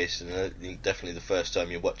plot-based, and I think definitely the first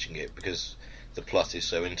time you're watching it, because the plot is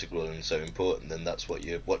so integral and so important, then that's what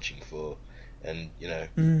you're watching for. And, you know,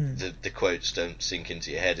 the quotes don't sink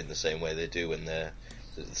into your head in the same way they do when they're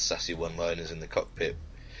the sassy one-liners in the cockpit.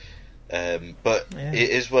 But Yeah. it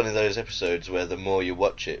is one of those episodes where the more you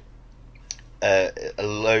watch it,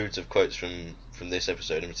 loads of quotes from this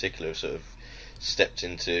episode in particular have sort of stepped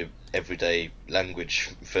into everyday language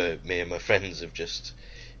for me and my friends, of just,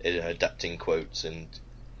 you know, adapting quotes and,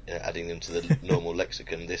 you know, adding them to the normal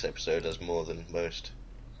lexicon. This episode has more than most.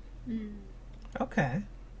 Okay.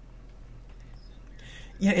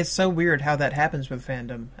 Yeah, it's so weird how that happens with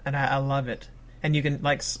fandom, and I love it. And you can,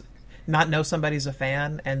 like, not know somebody's a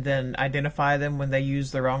fan and then identify them when they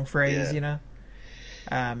use the wrong phrase, Yeah. you know?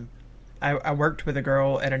 I worked with a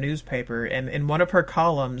girl at a newspaper, and in one of her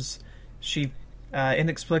columns, she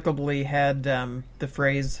inexplicably had the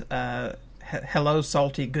phrase, hello,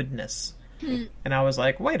 salty goodness. And I was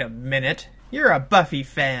like, wait a minute, you're a Buffy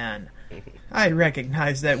fan. I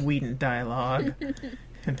recognize that Whedon dialogue.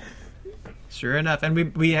 Sure enough,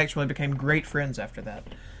 and we actually became great friends after that.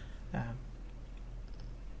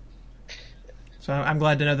 So I'm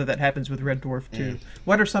glad to know that happens with Red Dwarf too.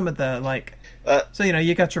 What are some of the, like, so, you know,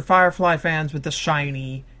 you got your Firefly fans with the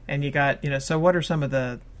shiny, and you got, you know, so what are some of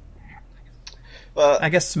the, Well, I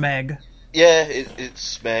guess Smeg. yeah,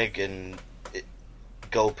 it's Smeg and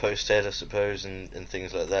goalpost head, I suppose, and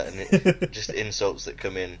things like that, and it just insults that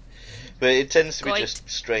come in. But it tends to be Goit. just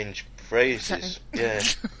strange phrases. Yeah.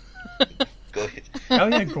 Goit. Oh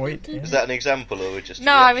yeah, Goit. Yeah. Is that an example, or just? a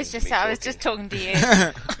No, I reaction was to me just talking? talking to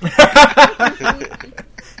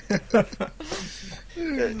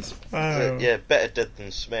you. But, yeah, better dead than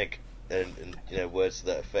Smeg, and you know, words to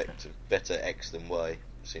that effect. Better X than Y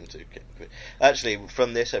seem to. Actually,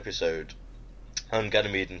 from this episode on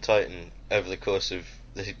Ganymede and Titan, over the course of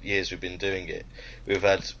the years we've been doing it, we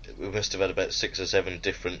must have had about 6 or 7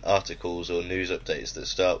 different articles or news updates that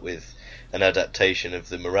start with an adaptation of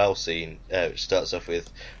the morale scene, which starts off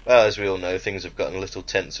with, well, as we all know, things have gotten a little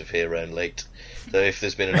tensive here around late. So if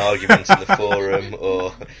there's been an argument in the forum,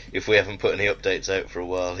 or if we haven't put any updates out for a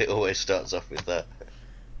while, it always starts off with that.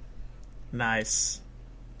 Nice.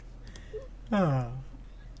 Oh.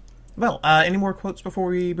 Well, any more quotes before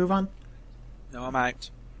we move on? No, I'm out.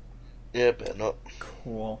 Yeah, better not.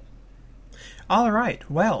 Cool. All right.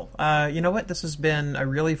 Well, you know what? This has been a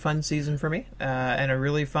really fun season for me, and a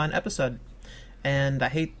really fun episode. And I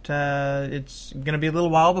hate it's going to be a little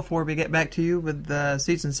while before we get back to you with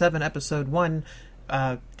season 7, episode 1,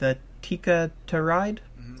 the Tika to Ride.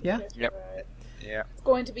 Yeah. Yep. Right. Yeah. It's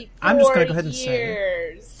going to be 4 I'm just gonna go ahead and say it.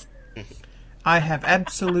 years. I have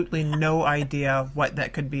absolutely no idea what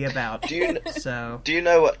that could be about. Do you So do you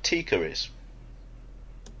know what Tika is?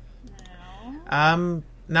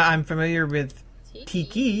 No, I'm familiar with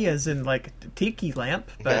tiki, as in like tiki lamp,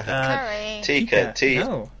 but Curry. Tikka,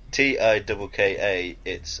 no. Tikka.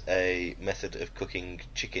 It's a method of cooking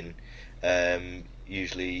chicken,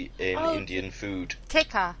 usually in Indian food.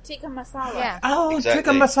 Tikka. Tikka masala. Yeah. Oh, Exactly.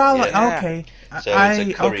 tikka masala. Yeah. Okay. So it's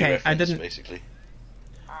a curry okay. reference, I didn't. basically.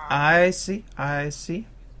 I see.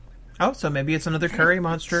 Oh, so maybe it's another curry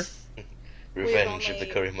monster. Revenge of the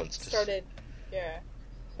curry monsters.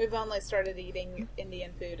 We've only started eating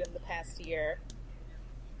Indian food in the past year.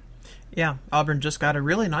 Yeah, Auburn just got a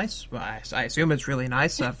really nice. Well, I assume it's really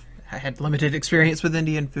nice. I had limited experience with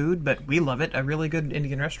Indian food, but we love it. A really good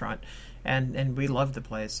Indian restaurant, and we love the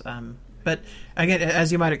place. But again,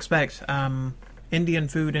 as you might expect, Indian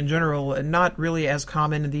food in general not really as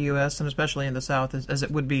common in the U.S. and especially in the South as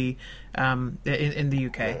it would be in the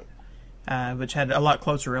U.K., which had a lot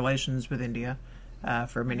closer relations with India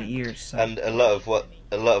for many years. So. And a lot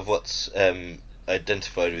of what's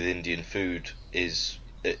identified with Indian food is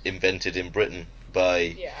invented in Britain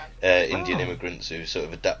by Indian immigrants who are sort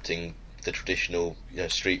of adapting the traditional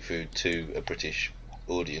street food to a British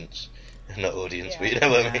audience. Not audience, but you know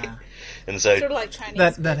what I mean. And so Sort of like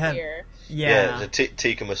Chinese food here. the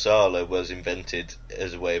tikka masala was invented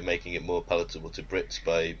as a way of making it more palatable to Brits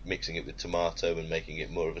by mixing it with tomato and making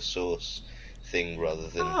it more of a sauce thing rather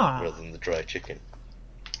than the dry chicken.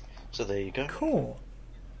 So there you go. Cool.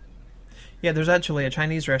 Yeah, there's actually a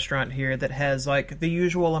Chinese restaurant here that has like the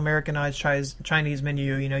usual Americanized Chinese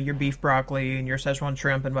menu, your beef broccoli and your Szechuan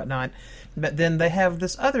shrimp and whatnot. But then they have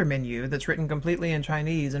this other menu that's written completely in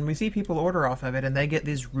Chinese, and we see people order off of it, and they get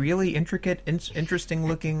these really intricate, interesting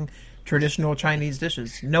looking traditional Chinese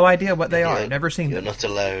dishes. No idea what they are. Never seen them. You're not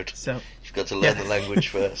allowed. So you've got to learn the language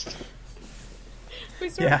first. We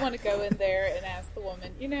sort of want to go in there and ask the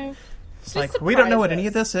woman, It's like, we don't know what any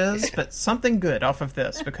of this is, but something good off of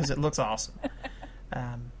this because it looks awesome.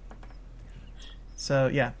 So,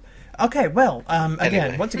 yeah. Okay, well,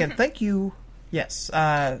 Anyway. once again, thank you. Yes.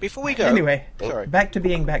 Before we go... Anyway, Sorry. back to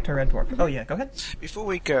Red Dwarf. Oh, yeah, go ahead. Before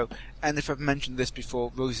we go, and if I've mentioned this before,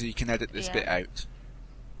 Rosie can edit this bit out.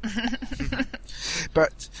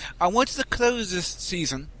 But I wanted to close this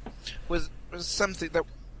season with something that...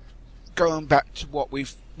 Going back to what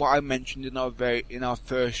I mentioned in our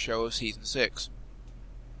first show of season 6.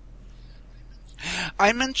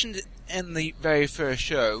 I mentioned in the very first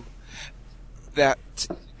show that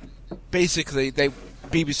basically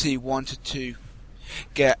BBC wanted to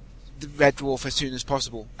get the Red Dwarf as soon as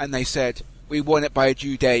possible, and they said we want it by a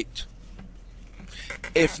due date.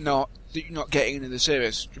 If not, you're not getting into the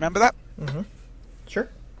series. Do you remember that? Mm-hmm. Sure.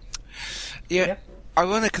 Yeah.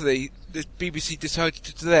 Ironically, the BBC decided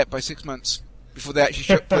to delay it by 6 months before they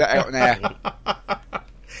actually put it out on air.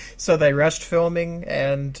 So they rushed filming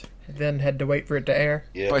and then had to wait for it to air?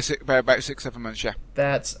 Yeah. By about 6-7 months, yeah.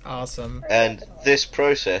 That's awesome. And this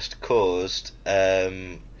process caused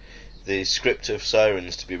the script of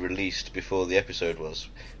Sirens to be released before the episode was,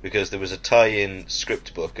 because there was a tie-in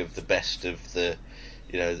script book of the best of the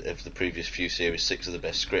previous few series, 6 of the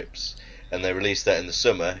best scripts. And they released that in the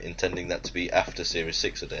summer, intending that to be after Series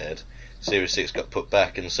 6 had aired. Series 6 got put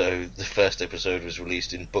back, and so the first episode was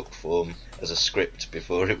released in book form as a script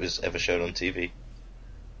before it was ever shown on TV.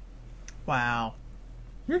 Wow.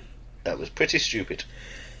 That was pretty stupid.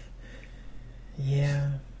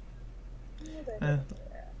 Yeah.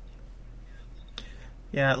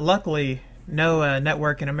 Yeah, luckily, no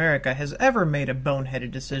network in America has ever made a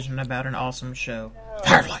boneheaded decision about an awesome show.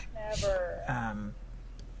 Firefly! Never.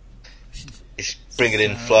 It's bringing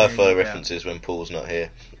in Firefly references when Paul's not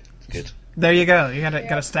here. It's good. There you go. You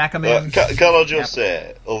gotta stack them in. Can I just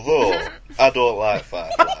say, although I don't like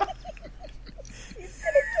Firefly.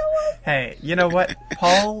 Hey, you know what,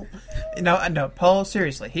 Paul? No, Paul.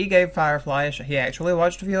 Seriously, he gave Firefly a shot. He actually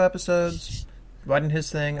watched a few episodes. Wasn't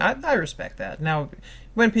his thing. I respect that. Now,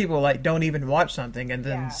 when people don't even watch something and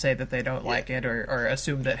then say that they don't like it, or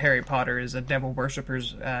assume that Harry Potter is a devil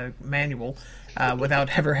worshipper's manual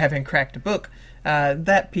without ever having cracked a book,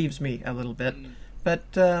 that peeves me a little bit. But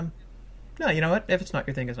no, you know what? If it's not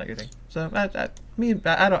your thing, it's not your thing. So I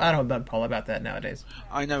don't bug Paul about that nowadays.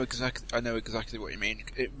 I know exactly what you mean.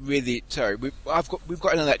 It really. Sorry, we've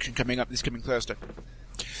got an election coming up this coming Thursday,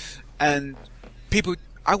 and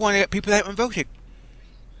I want to get people out and voting.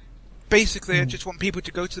 Basically, I just want people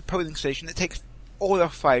to go to the polling station. It takes all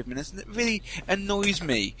of 5 minutes, and it really annoys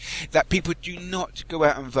me that people do not go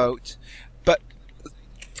out and vote, but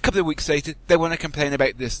a couple of weeks later, they want to complain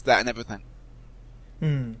about this, that, and everything.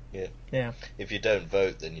 Yeah. If you don't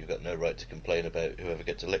vote, then you've got no right to complain about whoever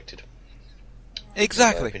gets elected.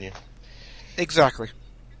 Exactly. In my opinion. Exactly.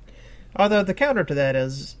 Although the counter to that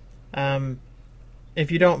is,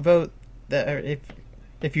 If you don't vote,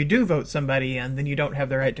 if you do vote somebody in, then you don't have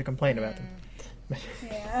the right to complain about them.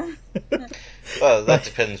 Yeah. Well, that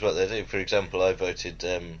depends what they do. For example, I voted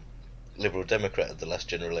Liberal Democrat at the last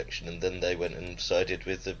general election, and then they went and sided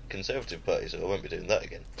with the Conservative Party, so I won't be doing that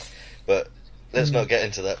again. But let's not get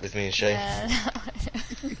into that with me and Shane. Yeah.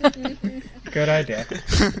 Good idea.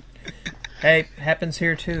 Hey, happens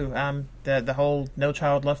here too. The whole No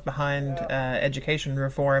Child Left Behind education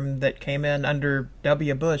reform that came in under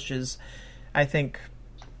W. Bush is, I think,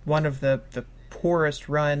 one of the poorest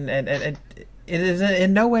run, and it is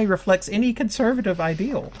in no way reflects any conservative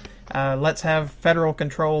ideal. Let's have federal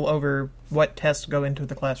control over what tests go into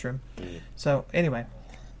the classroom. So anyway,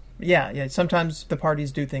 yeah. Sometimes the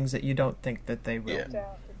parties do things that you don't think that they will. Yeah. Don't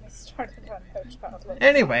get me started on No Child Left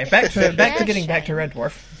Anyway, back to Yeah, getting back to Shane. Red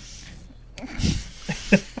Dwarf.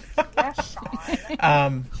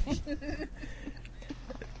 Behind.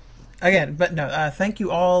 Again, but no, thank you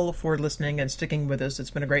all for listening and sticking with us. It's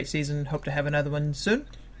been a great season. Hope to have another one soon.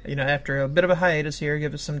 After a bit of a hiatus here,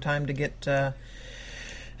 give us some time to get a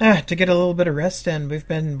little bit of rest. And we've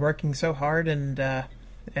been working so hard, and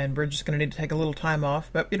we're just going to need to take a little time off.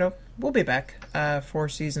 But we'll be back for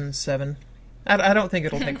season 7. I don't think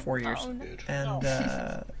it'll take 4 years. Oh,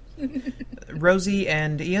 no. And Rosie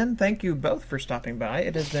and Ian, thank you both for stopping by.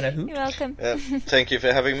 It has been a hoot. You're welcome. Thank you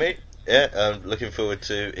for having me. Yeah, I'm looking forward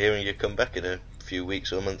to hearing you come back in a few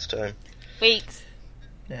weeks or months' time. Weeks.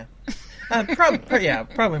 Yeah. Probably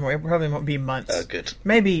more. It probably won't be months. Oh, good.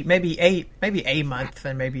 Maybe a month,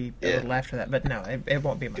 and maybe a little after that. But no, it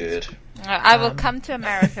won't be months. Good. I will come to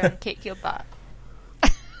America and kick your butt.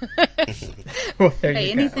 Well, there Hey,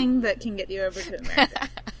 you go. anything that can get you over to America.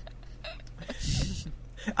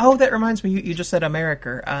 Oh, that reminds me. You just said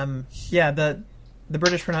America. Yeah, the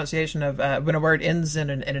British pronunciation of when a word ends in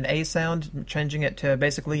an A sound, changing it to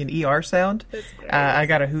basically an ER sound. That's great. I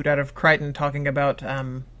got a hoot out of Crichton talking about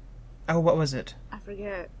what was it I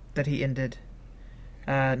forget. that he ended?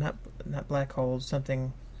 Not black holes.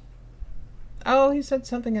 Something. Oh, he said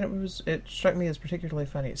something, and it struck me as particularly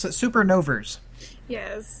funny. So supernovas.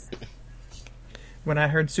 Yes. When I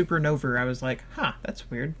heard supernova, I was like, "Huh, that's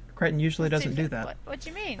weird." Crichton usually doesn't do that. What do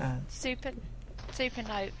you mean? Uh,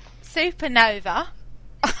 Supernova.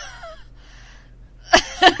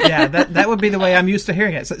 Yeah, that would be the way I'm used to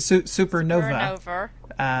hearing it. So, supernova.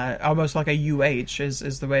 Supernova. Almost like a UH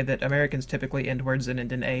is the way that Americans typically end words in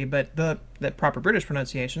an A, but the proper British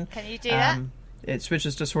pronunciation. Can you do that? It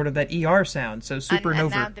switches to sort of that ER sound, so supernova.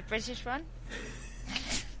 And now the British one.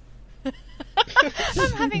 I'm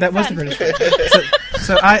having That fun. was the British one.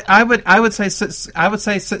 So I would say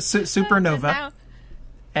supernova, Now,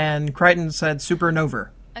 and Crichton said supernova.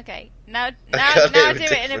 okay, now can't do hear it the in a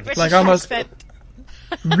difference. British Like almost- accent.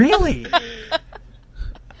 Really?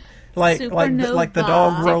 like the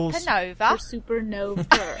dog rolls. Supernova. Or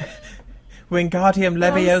supernova. Wingardium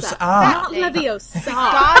Leviosa. Not Leviosa.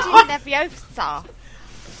 Guardian Leviosa.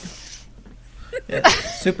 Yeah,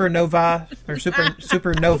 supernova or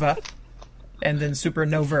supernova, and then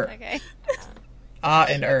supernova. Okay.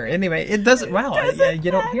 And Anyway, it doesn't. Wow,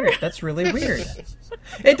 you don't hear it. That's really weird.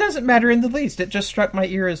 It doesn't matter in the least. It just struck my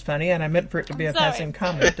ear as funny, and I meant for it to be a sorry. passing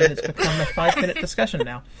comment, and it's become a 5-minute discussion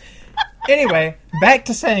now. Anyway, back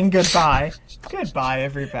to saying goodbye. Goodbye,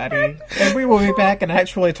 everybody, and we will be back and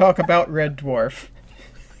actually talk about Red Dwarf.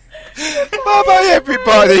 Bye-bye,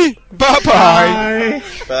 everybody. Bye-bye.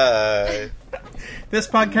 Bye. Bye. This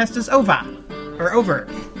podcast is over. Over.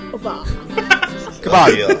 Oba.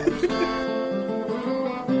 Goodbye. Yeah.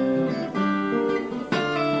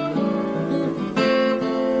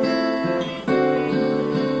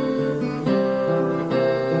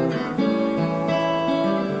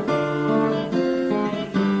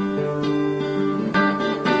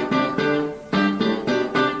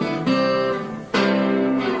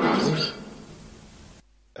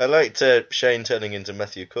 I liked Shane turning into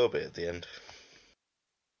Matthew Corbett at the end.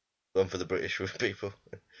 One for the British people.